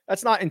 Now,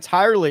 that's not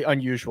entirely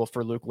unusual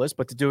for Luke List,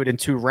 but to do it in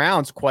 2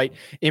 rounds, quite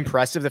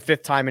impressive. The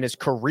 5th time in his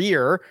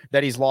career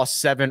that he's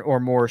lost 7 or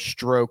more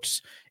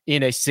strokes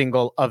in a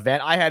single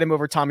event. I had him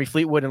over Tommy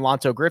Fleetwood and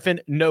Lonto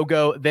Griffin. No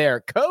go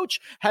there.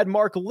 Coach had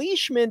Mark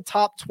Leishman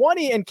top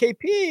 20, and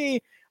KP,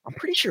 I'm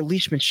pretty sure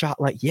Leishman shot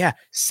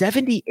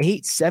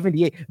 78,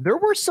 78. There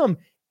were some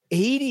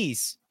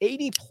 80s,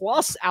 80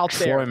 plus out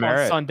there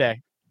on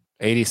Sunday.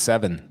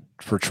 87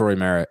 for Troy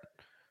Merritt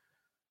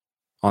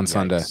on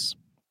Sunday.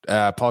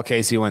 Paul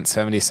Casey went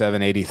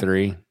 77,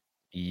 83.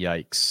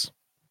 Yikes.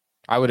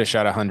 I would have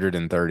shot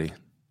 130.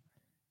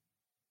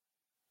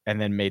 And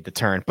then made the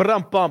turn. But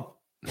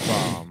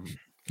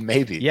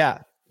Maybe. Yeah.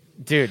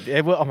 Dude,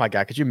 oh my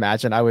God, could you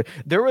imagine?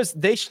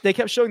 They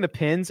kept showing the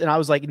pins, and I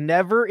was like,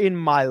 never in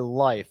my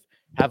life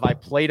have I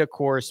played a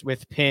course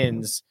with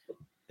pins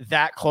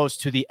that close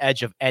to the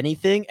edge of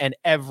anything, and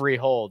every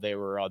hole they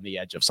were on the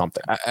edge of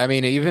something. I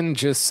mean, even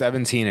just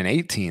 17 and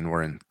 18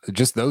 were in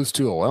just those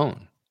two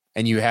alone,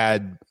 and you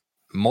had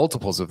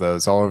multiples of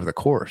those all over the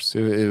course.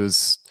 It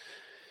was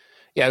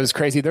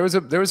crazy. There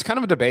was kind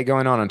of a debate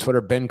going on Twitter.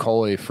 Ben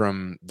Coley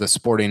from the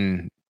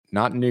Sporting,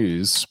 not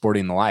News,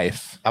 Sporting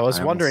Life. I was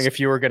wondering if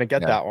you were going to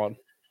get that one.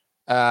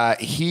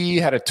 He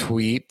had a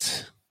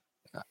tweet.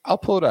 I'll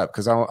pull it up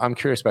because I'm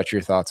curious about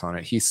your thoughts on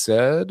it. He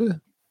said,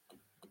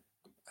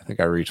 I think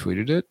I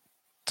retweeted it.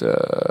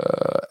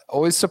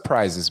 Always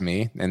surprises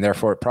me, and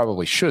therefore it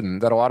probably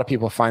shouldn't, that a lot of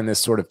people find this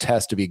sort of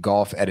test to be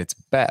golf at its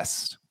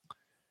best,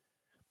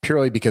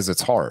 purely because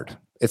it's hard.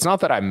 It's not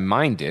that I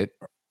mind it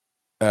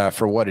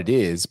for what it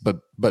is,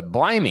 but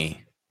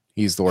blimey,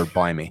 he's the word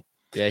blimey.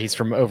 Yeah, he's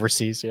from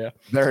overseas. Yeah,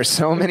 there are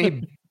so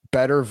many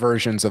better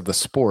versions of the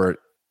sport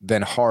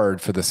than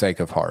hard for the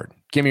sake of hard.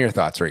 Give me your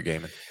thoughts, Rick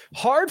Gaiman.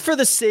 Hard for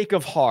the sake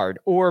of hard,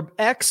 or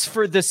X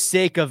for the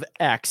sake of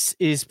X,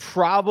 is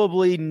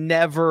probably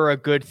never a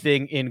good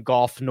thing in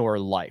golf nor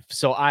life.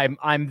 So I'm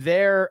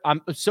there.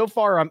 I'm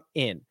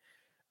in.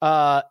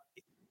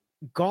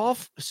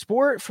 Golf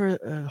sport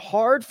for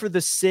hard for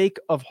the sake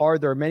of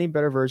hard. There are many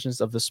better versions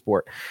of the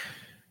sport.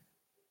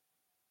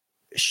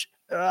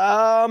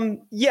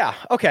 Yeah.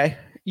 Okay.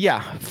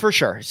 Yeah, for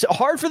sure. So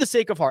hard for the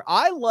sake of hard.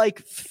 I like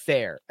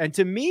fair. And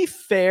to me,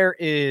 fair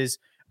is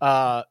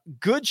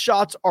good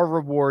shots are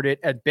rewarded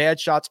and bad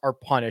shots are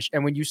punished.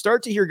 And when you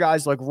start to hear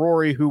guys like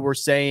Rory who were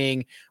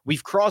saying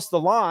we've crossed the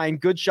line,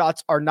 good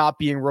shots are not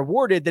being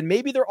rewarded, then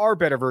maybe there are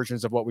better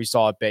versions of what we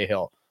saw at Bay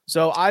Hill.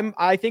 So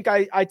I think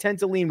I tend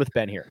to lean with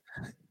Ben here.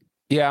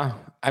 Yeah.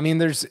 I mean,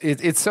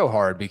 it's so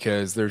hard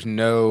because there's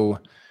no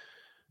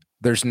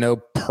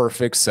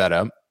perfect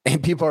setup.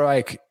 And people are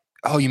like,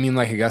 oh, you mean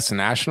like Augusta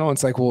National?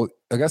 It's like, well,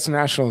 Augusta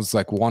National is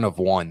like one of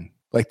one.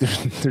 Like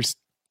there's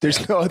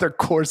no other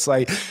course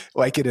like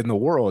it in the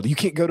world. You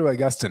can't go to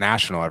Augusta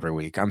National every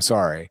week. I'm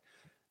sorry.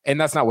 And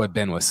that's not what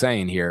Ben was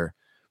saying here.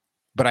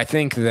 But I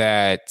think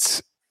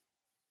that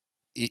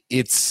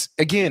it's,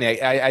 again,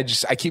 I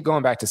keep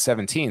going back to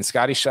 17.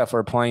 Scotty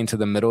Scheffler playing to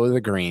the middle of the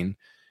green,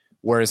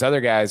 whereas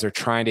other guys are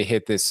trying to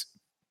hit this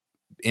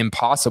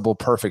impossible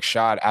perfect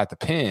shot at the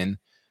pin.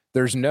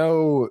 There's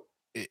no...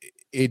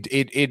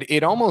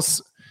 It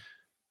almost,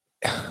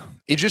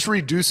 it just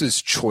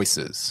reduces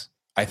choices,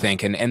 I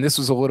think. And this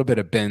was a little bit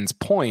of Ben's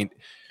point,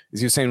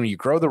 is he was saying when you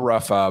grow the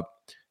rough up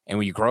and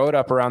when you grow it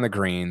up around the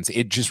greens,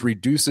 it just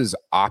reduces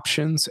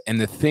options. And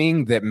the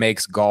thing that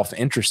makes golf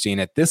interesting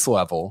at this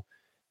level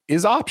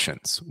is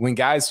options. When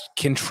guys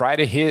can try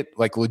to hit,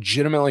 like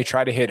legitimately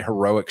try to hit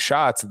heroic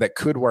shots that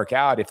could work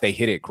out if they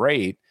hit it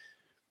great.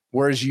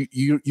 Whereas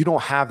you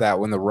don't have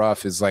that when the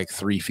rough is like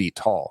 3 feet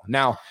tall.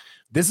 Now,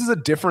 this is a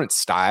different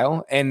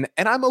style, and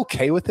I'm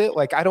okay with it.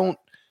 Like I'm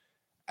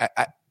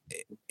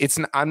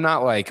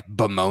not like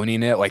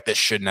bemoaning it. Like this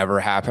should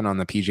never happen on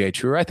the PGA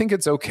Tour. I think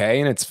it's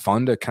okay, and it's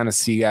fun to kind of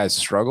see guys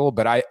struggle.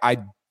 But I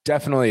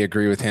definitely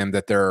agree with him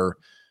that there are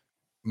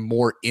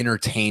more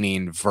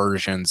entertaining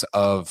versions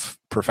of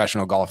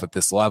professional golf at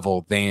this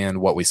level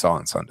than what we saw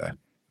on Sunday.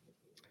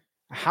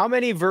 How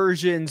many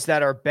versions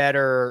that are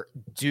better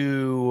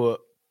do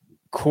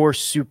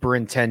course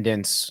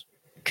superintendents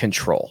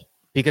control?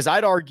 Because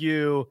I'd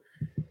argue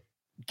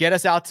get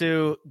us out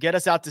to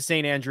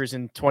St. Andrews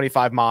in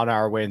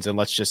 25-mile-an-hour winds and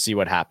let's just see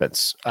what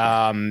happens.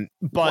 But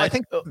I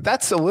think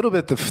that's a little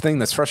bit the thing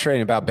that's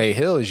frustrating about Bay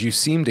Hill is you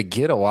seem to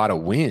get a lot of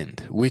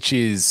wind, which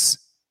is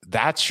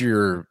that's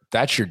your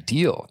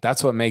deal.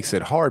 That's what makes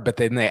it hard. But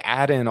then they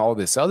add in all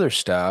this other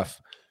stuff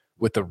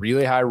with the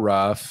really high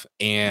rough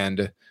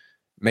and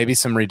maybe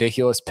some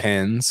ridiculous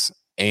pins,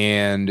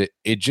 and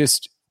it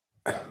just,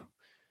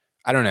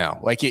 I don't know.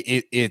 Like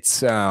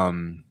it's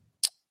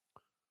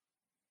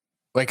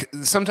like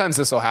sometimes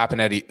this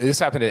happened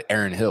at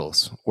Erin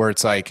Hills, where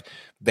it's like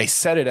they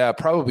set it up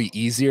probably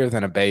easier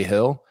than a Bay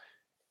Hill,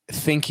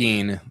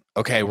 thinking,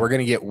 okay, we're going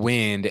to get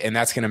wind and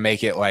that's going to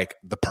make it like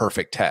the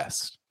perfect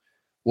test.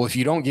 Well, if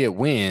you don't get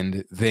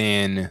wind,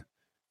 then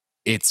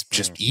it's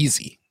just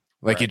easy.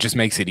 Like right. It just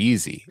makes it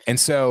easy. And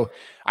so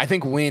I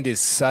think wind is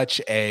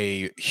such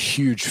a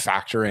huge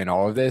factor in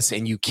all of this,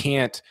 and you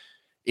can't,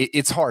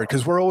 it's hard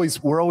because we're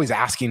always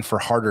asking for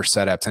harder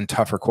setups and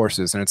tougher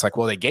courses. And it's like,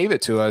 well, they gave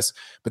it to us,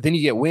 but then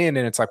you get wind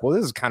and it's like, well,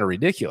 this is kind of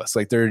ridiculous.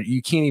 Like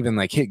you can't even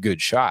like hit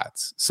good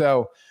shots.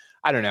 So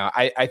I don't know.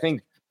 I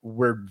think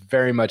we're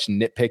very much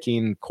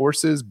nitpicking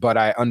courses, but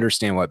I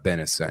understand what Ben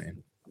is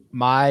saying.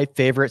 My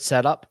favorite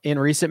setup in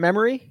recent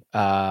memory,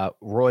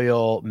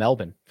 Royal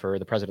Melbourne for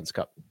the President's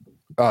Cup.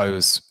 Oh,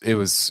 it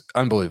was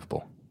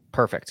unbelievable.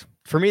 Perfect.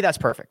 For me, that's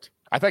perfect.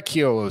 I thought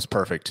Kiowa was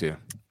perfect too.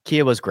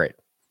 Kiowa was great.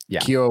 Yeah.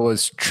 Kiowa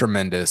was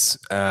tremendous.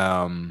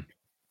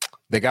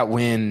 They got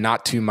wind,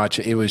 not too much.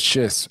 It was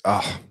just,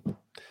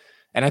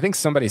 And I think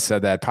somebody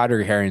said that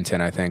Padraig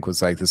Harrington, I think,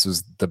 was like, this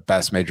was the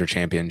best major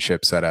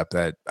championship setup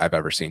that I've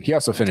ever seen. He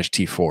also finished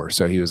T4,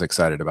 so he was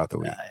excited about the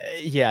week.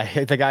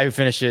 Yeah, the guy who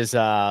finishes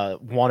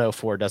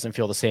 104 doesn't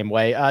feel the same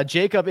way.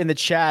 Jacob in the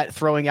chat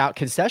throwing out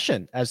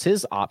concession as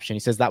his option. He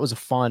says that was a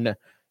fun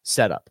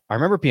setup. I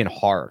remember it being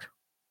hard.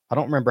 I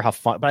don't remember how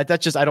fun, but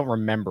that's just, I don't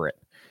remember it.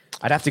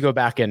 I'd have to go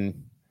back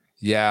and.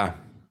 Yeah,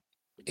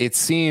 it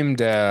seemed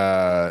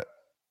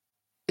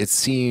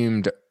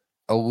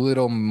a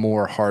little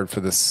more hard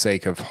for the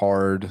sake of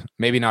hard.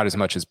 Maybe not as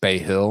much as Bay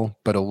Hill,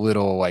 but a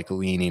little like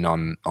leaning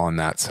on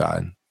that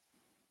side.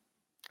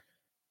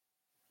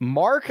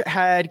 Mark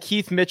had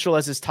Keith Mitchell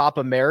as his top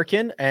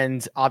American,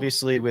 and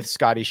obviously with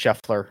Scotty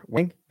Scheffler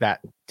winning, that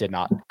did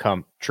not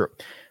come true.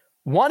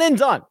 One and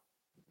done.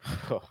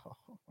 Oh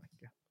my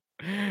God.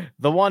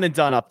 The one and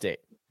done update.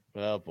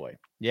 Oh boy.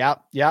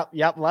 Yep.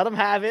 Let them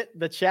have it.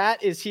 The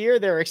chat is here.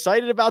 They're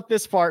excited about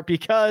this part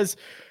because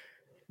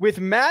with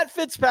Matt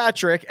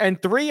Fitzpatrick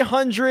and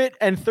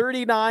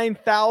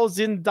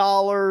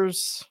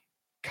 $339,000,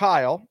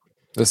 Kyle.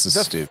 This is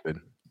stupid.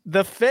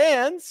 The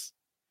fans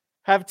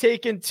have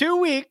taken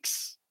 2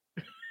 weeks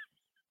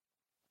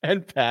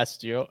and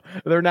passed you.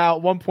 They're now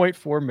at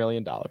 $1.4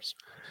 million.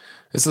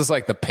 This is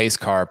like the pace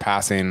car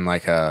passing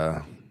like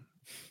a,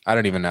 I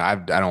don't even know. I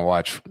don't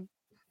watch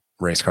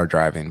race car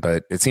driving,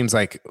 but it seems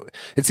like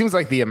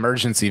the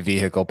emergency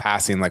vehicle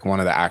passing like one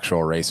of the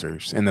actual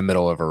racers in the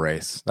middle of a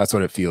race. That's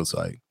what it feels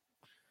like.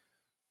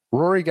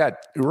 Rory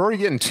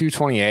getting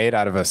 228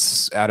 out of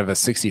a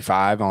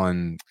 65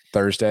 on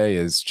Thursday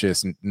is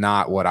just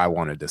not what I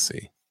wanted to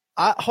see.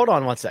 Hold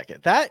on one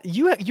second. That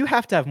you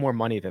have to have more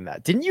money than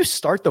that. Didn't you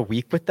start the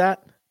week with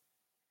that?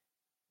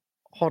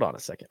 Hold on a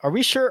second. Are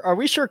we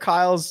sure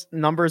Kyle's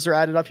numbers are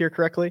added up here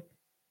correctly?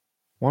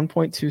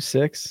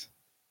 1.26.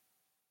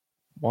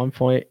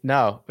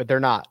 No, but they're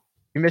not.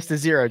 You missed a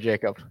zero,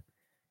 Jacob.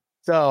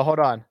 So hold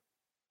on.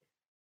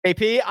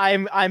 AP,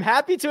 I'm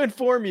happy to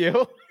inform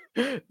you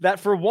that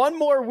for one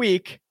more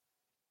week,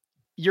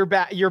 you're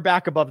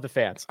back above the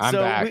fans. I'm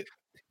back.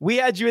 We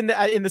had you in the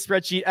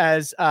spreadsheet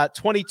as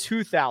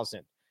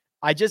 22,000.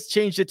 I just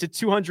changed it to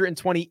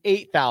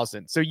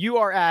 228,000. So you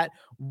are at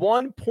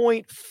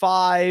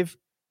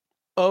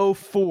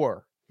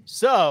 1.504.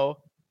 So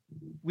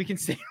we can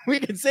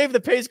save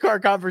the pace car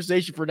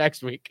conversation for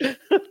next week.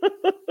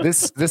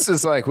 This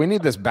is like, we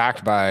need this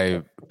backed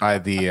by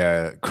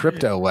the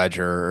crypto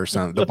ledger or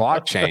something, the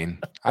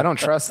blockchain. I don't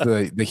trust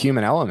the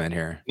human element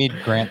here. Need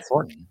Grant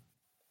Thornton.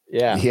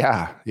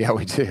 Yeah,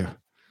 we do.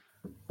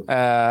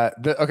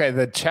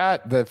 The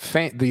chat,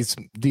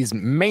 these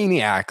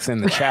maniacs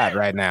in the chat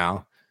right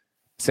now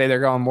say they're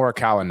going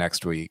Morikawa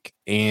next week,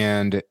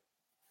 and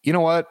you know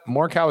what?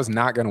 Morikawa is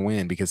not going to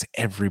win because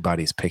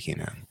everybody's picking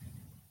him.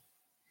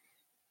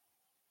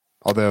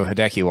 Although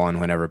Hideki won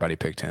when everybody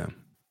picked him.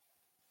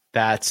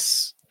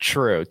 That's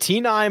true.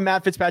 T9,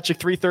 Matt Fitzpatrick,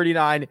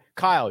 339.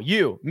 Kyle,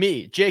 you,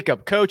 me,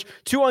 Jacob, Coach,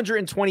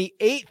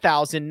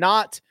 228,000.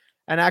 Not,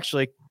 and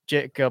actually,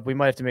 Jacob, we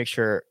might have to make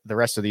sure the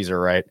rest of these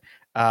are right.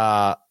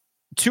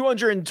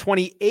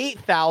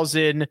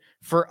 228,000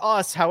 for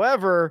us.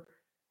 However,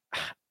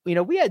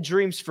 we had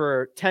dreams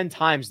for 10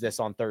 times this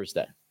on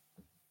Thursday.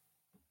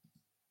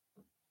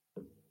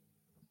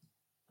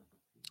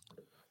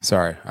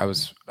 Sorry, I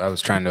was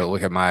trying to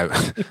look at my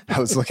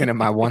I was looking at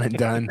my one and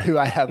done who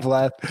I have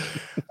left.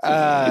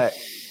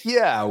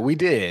 Yeah, we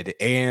did.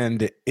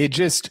 And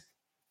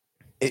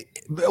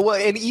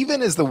and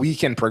even as the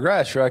weekend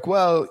progressed, you're like,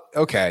 well,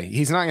 okay,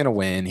 he's not going to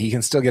win. He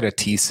can still get a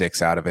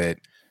T6 out of it.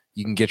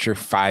 You can get your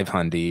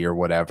 500 or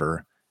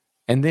whatever.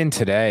 And then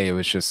today it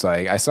was just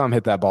like, I saw him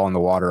hit that ball in the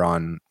water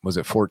on, was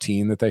it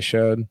 14 that they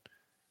showed?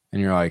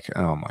 And you're like,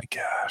 oh my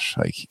gosh,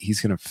 like he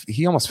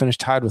almost finished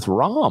tied with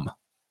Rahm.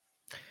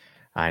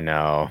 I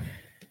know.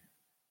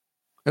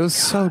 It was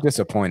so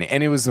disappointing.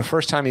 And it was the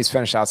first time he's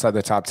finished outside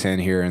the top 10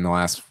 here in the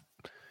last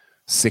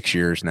 6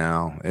 years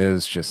now. It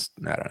was just,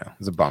 I don't know. It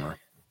was a bummer.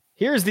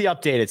 Here's the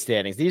updated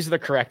standings. These are the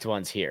correct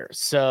ones here.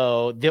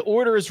 So the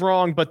order is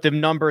wrong, but the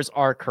numbers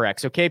are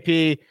correct. So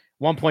KP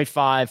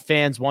 1.5,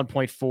 fans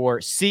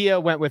 1.4. Sia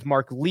went with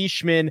Mark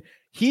Leishman.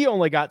 He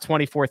only got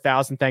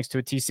 24,000 thanks to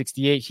a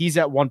T68. He's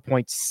at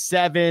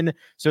 1.7.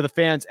 So the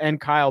fans and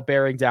Kyle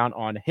bearing down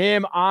on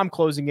him. I'm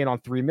closing in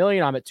on 3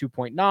 million. I'm at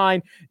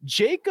 2.9.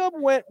 Jacob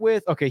went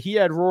with, okay, he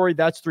had Rory.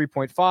 That's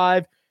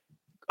 3.5.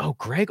 Oh,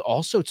 Greg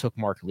also took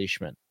Mark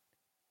Leishman.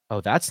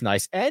 Oh, that's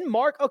nice. And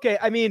Mark, okay,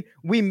 I mean,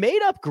 we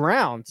made up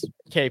ground,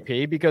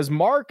 KP, because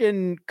Mark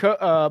and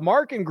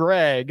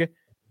Greg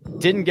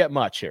didn't get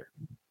much here.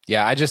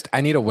 Yeah,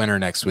 I need a winner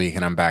next week,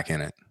 and I'm back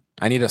in it.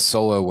 I need a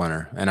solo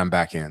winner, and I'm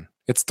back in.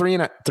 It's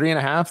 3.5,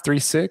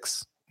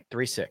 3.6,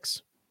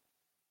 3.6.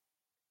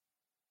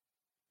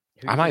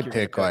 I might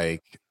pick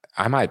like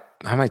I might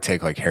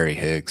take like Harry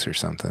Higgs or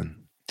something.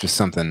 Just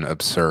something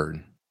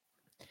absurd.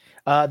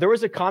 There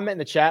was a comment in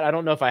the chat. I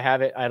don't know if I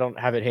have it. I don't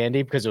have it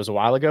handy because it was a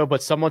while ago,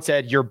 but someone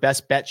said your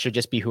best bet should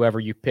just be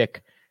whoever you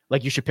pick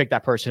like you should pick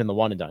that person in the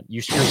one and done.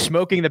 You're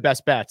smoking the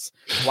best bets.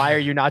 Why are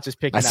you not just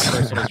picking that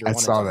person as your one and done? I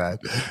saw that.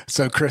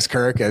 So Chris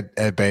Kirk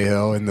at Bay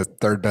Hill in the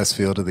third best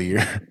field of the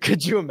year.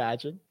 Could you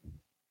imagine?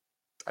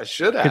 I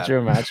should have. Could you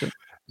imagine?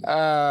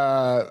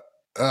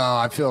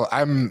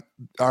 I'm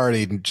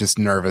already just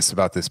nervous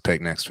about this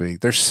pick next week.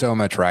 There's so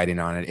much riding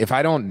on it. If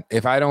I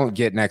don't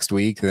get next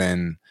week,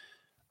 then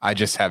I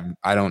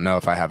don't know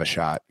if I have a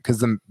shot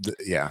because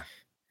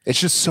it's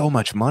just so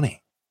much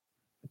money.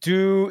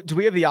 Do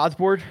we have the odds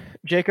board,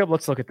 Jacob?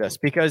 Let's look at this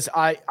because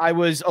I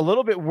was a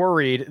little bit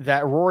worried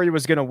that Rory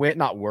was going to win.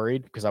 Not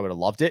worried because I would have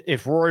loved it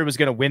if Rory was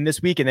going to win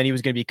this week and then he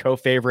was going to be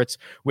co-favorites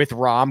with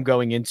Rahm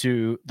going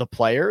into the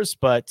Players.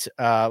 But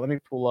let me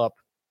pull up.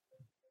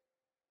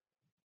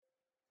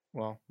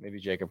 Well, maybe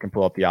Jacob can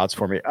pull up the odds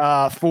for me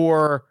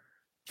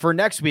for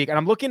next week. And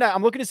I'm looking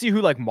to see who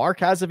like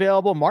Mark has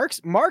available.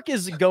 Mark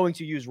is going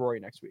to use Rory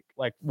next week,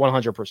 like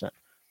 100%.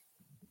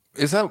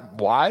 Is that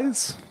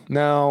wise?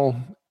 No,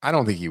 I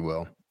don't think he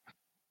will.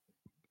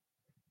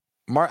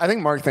 I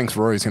think Mark thinks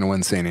Rory's going to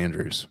win St.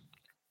 Andrews.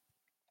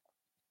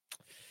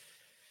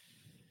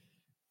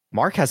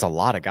 Mark has a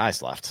lot of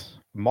guys left.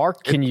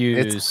 Mark can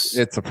use.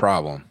 It's a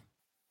problem.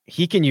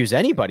 He can use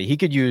anybody. He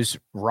could use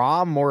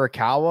Rahm,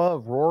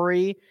 Morikawa,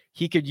 Rory.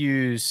 He could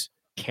use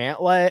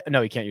Cantlay.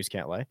 No, he can't use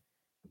Cantlay.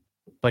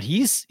 But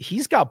he's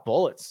got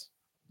bullets.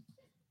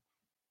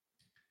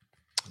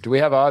 Do we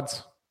have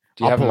odds?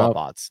 Do you I'll have pull up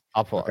odds.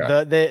 I'll pull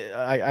okay.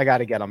 I got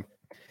to get them.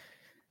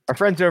 Our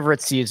friends over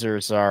at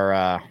Caesars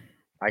are.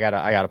 I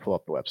gotta pull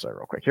up the website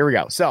real quick. Here we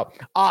go. So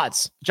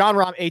odds: John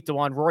Rahm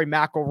 8-1, Rory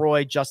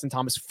McIlroy, Justin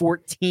Thomas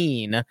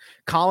 14,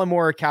 Colin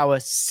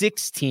Morikawa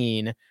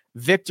 16,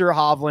 Victor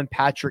Hovland,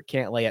 Patrick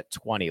Cantlay at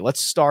 20.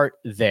 Let's start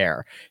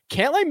there.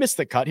 Cantlay missed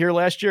the cut here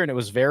last year, and it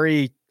was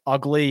very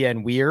ugly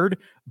and weird,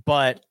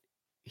 but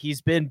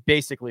he's been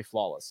basically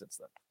flawless since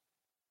then.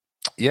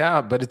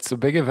 Yeah, but it's a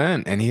big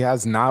event, and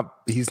he's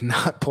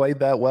not played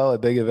that well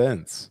at big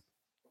events.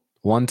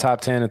 One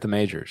top 10 at the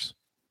majors.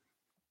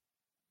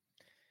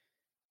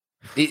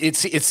 It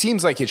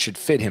seems like it should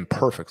fit him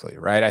perfectly,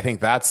 right? I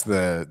think that's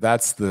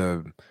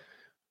the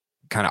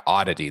kind of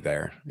oddity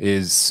there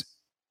is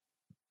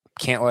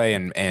Cantlay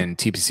and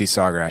TPC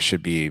Sawgrass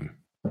should be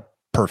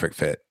perfect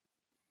fit.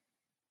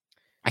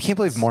 I can't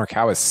believe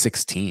Morikawa is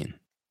 16.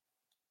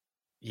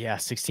 Yeah,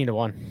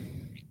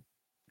 16-1.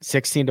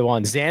 16-1.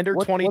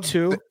 Xander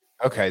 22.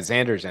 Okay,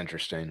 Xander's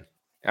interesting.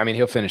 I mean,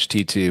 he'll finish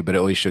T2, but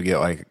at least you'll get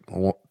like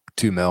 $2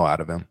 million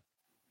out of him.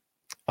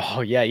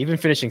 Oh yeah, even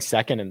finishing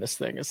second in this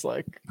thing is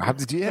like.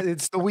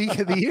 It's the week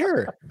of the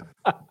year.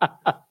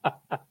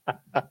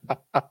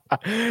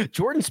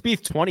 Jordan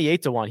Spieth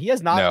 28-1. He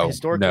has not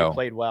historically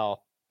played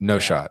well. No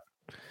shot.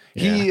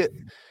 Yeah.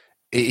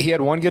 He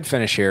had one good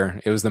finish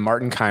here. It was the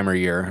Martin Keimer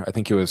year. I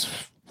think it was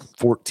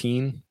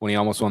 14 when he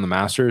almost won the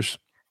Masters.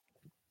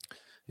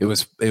 It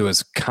was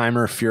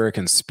Keimer, Furyk,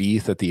 and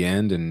Spieth at the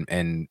end,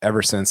 and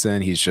ever since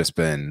then he just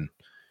doesn't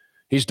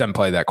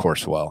play that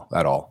course well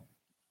at all.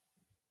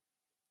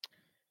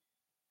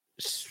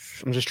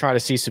 I'm just trying to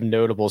see some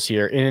notables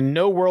here. In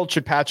no world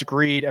should Patrick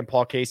Reed and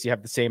Paul Casey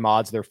have the same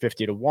odds. They're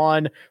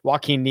 50-1.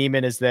 Joaquin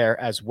Niemann is there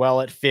as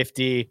well at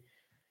 50.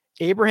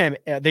 Abraham,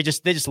 they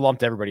just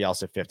lumped everybody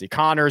else at 50.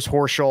 Connors,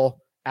 Horschel,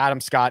 Adam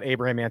Scott,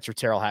 Abraham Answer,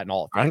 Terrell Hatton,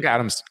 all. I think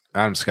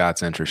Adam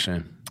Scott's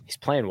interesting. He's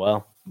playing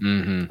well.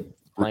 Mm-hmm.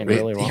 Playing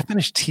really well. He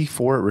finished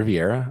T4 at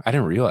Riviera. I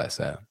didn't realize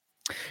that.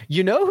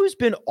 You know who's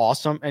been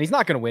awesome, and he's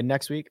not going to win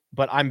next week,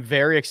 but I'm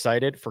very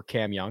excited for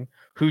Cam Young,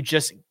 who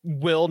just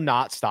will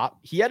not stop.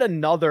 He had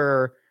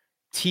another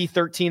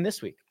T13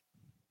 this week.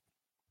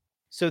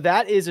 So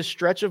that is a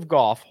stretch of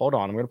golf. Hold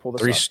on, I'm going to pull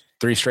this up.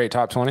 Three straight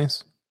top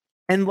 20s.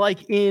 And and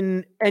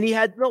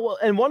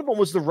one of them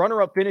was the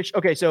runner-up finish.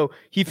 Okay, so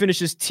he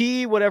finishes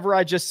T whatever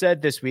I just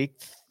said this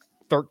week,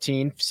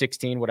 13,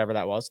 16, whatever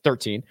that was,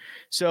 13.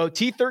 So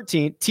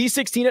T13,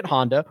 T16 at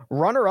Honda,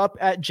 runner-up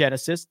at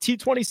Genesis,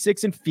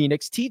 T26 in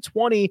Phoenix,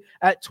 T20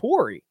 at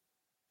Torrey.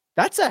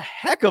 That's a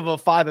heck of a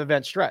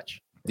 5-event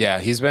stretch. Yeah,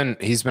 he's been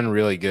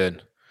really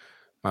good.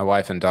 My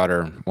wife and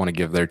daughter want to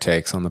give their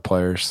takes on the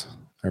players.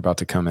 They're about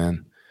to come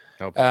in.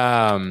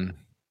 Okay.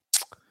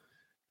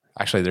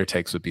 Actually, their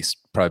takes would be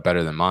probably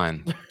better than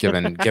mine,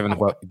 given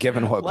what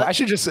I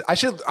should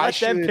let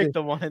them pick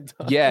the one and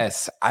done.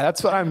 Yes,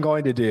 that's what I'm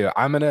going to do.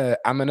 I'm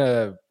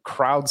gonna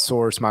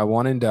crowdsource my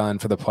one and done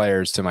for the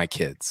players to my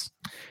kids.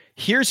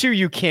 Here's who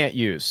you can't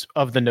use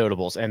of the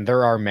notables, and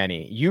there are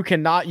many. You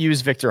cannot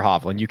use Victor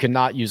Hovland. You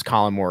cannot use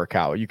Colin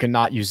Morikawa. You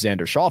cannot use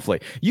Xander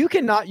Schauffele. You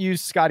cannot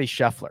use Scotty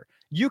Scheffler.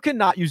 You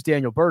cannot use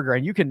Daniel Berger,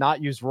 and you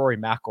cannot use Rory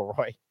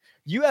McIlroy.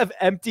 You have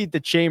emptied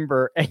the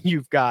chamber, and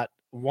you've got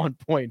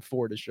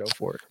 1.4 to show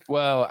for it.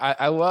 Well,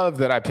 I love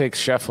that I picked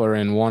Scheffler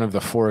in one of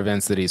the 4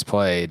 events that he's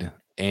played,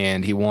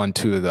 and he won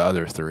 2 of the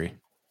other 3.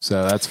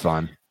 So that's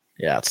fun.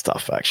 Yeah, it's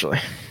tough, actually.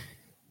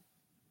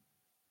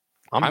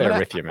 I'm there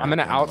with you, man. I'm going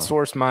to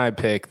outsource my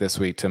pick this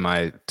week to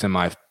my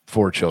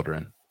 4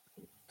 children.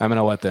 I'm going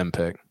to let them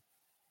pick.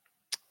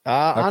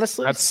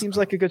 Honestly, it seems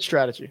like a good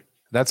strategy.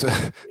 That's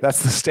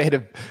the state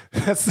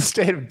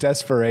of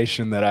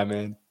desperation that I'm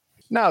in.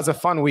 No, it was a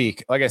fun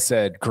week. Like I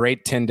said,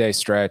 great 10-day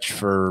stretch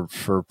for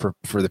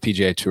the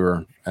PGA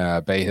Tour.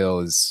 Bay Hill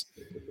is,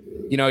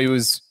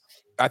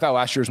 I thought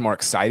last year was more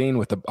exciting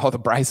with all the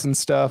Bryson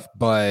stuff,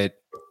 but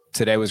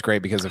today was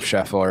great because of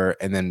Scheffler.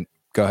 And then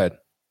go ahead.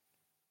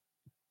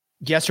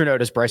 Yes or no,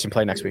 does Bryson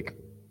play next week?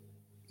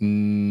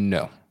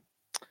 No.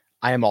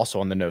 I am also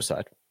on the no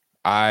side.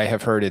 I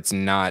have heard it's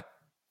not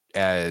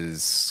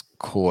as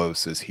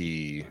close as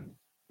he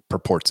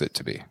purports it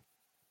to be.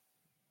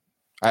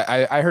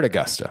 I heard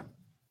Augusta.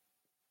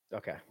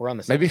 Okay, we're on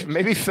the same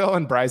maybe Phil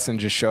and Bryson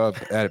just show up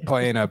at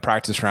playing a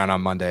practice round on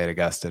Monday at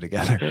Augusta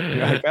together.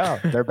 You're like, oh,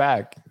 they're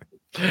back.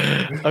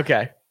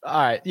 Okay,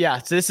 all right, yeah.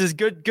 So this is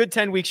good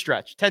 10-week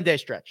stretch, 10-day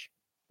stretch,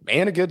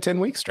 and a good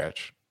 10-week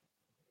stretch.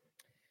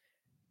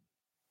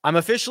 I'm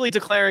officially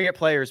declaring it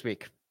Players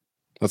Week.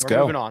 We're go.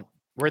 Moving on.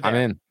 We're there. I'm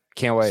in.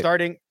 Can't wait.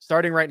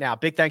 Starting right now.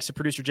 Big thanks to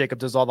producer Jacob,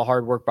 does all the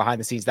hard work behind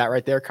the scenes. That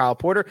right there, Kyle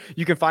Porter.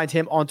 You can find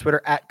him on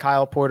Twitter at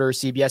Kyle Porter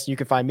CBS, and you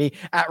can find me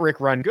at Rick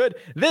Run Good.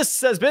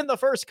 This has been The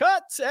First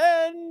Cut,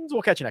 and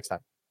we'll catch you next time.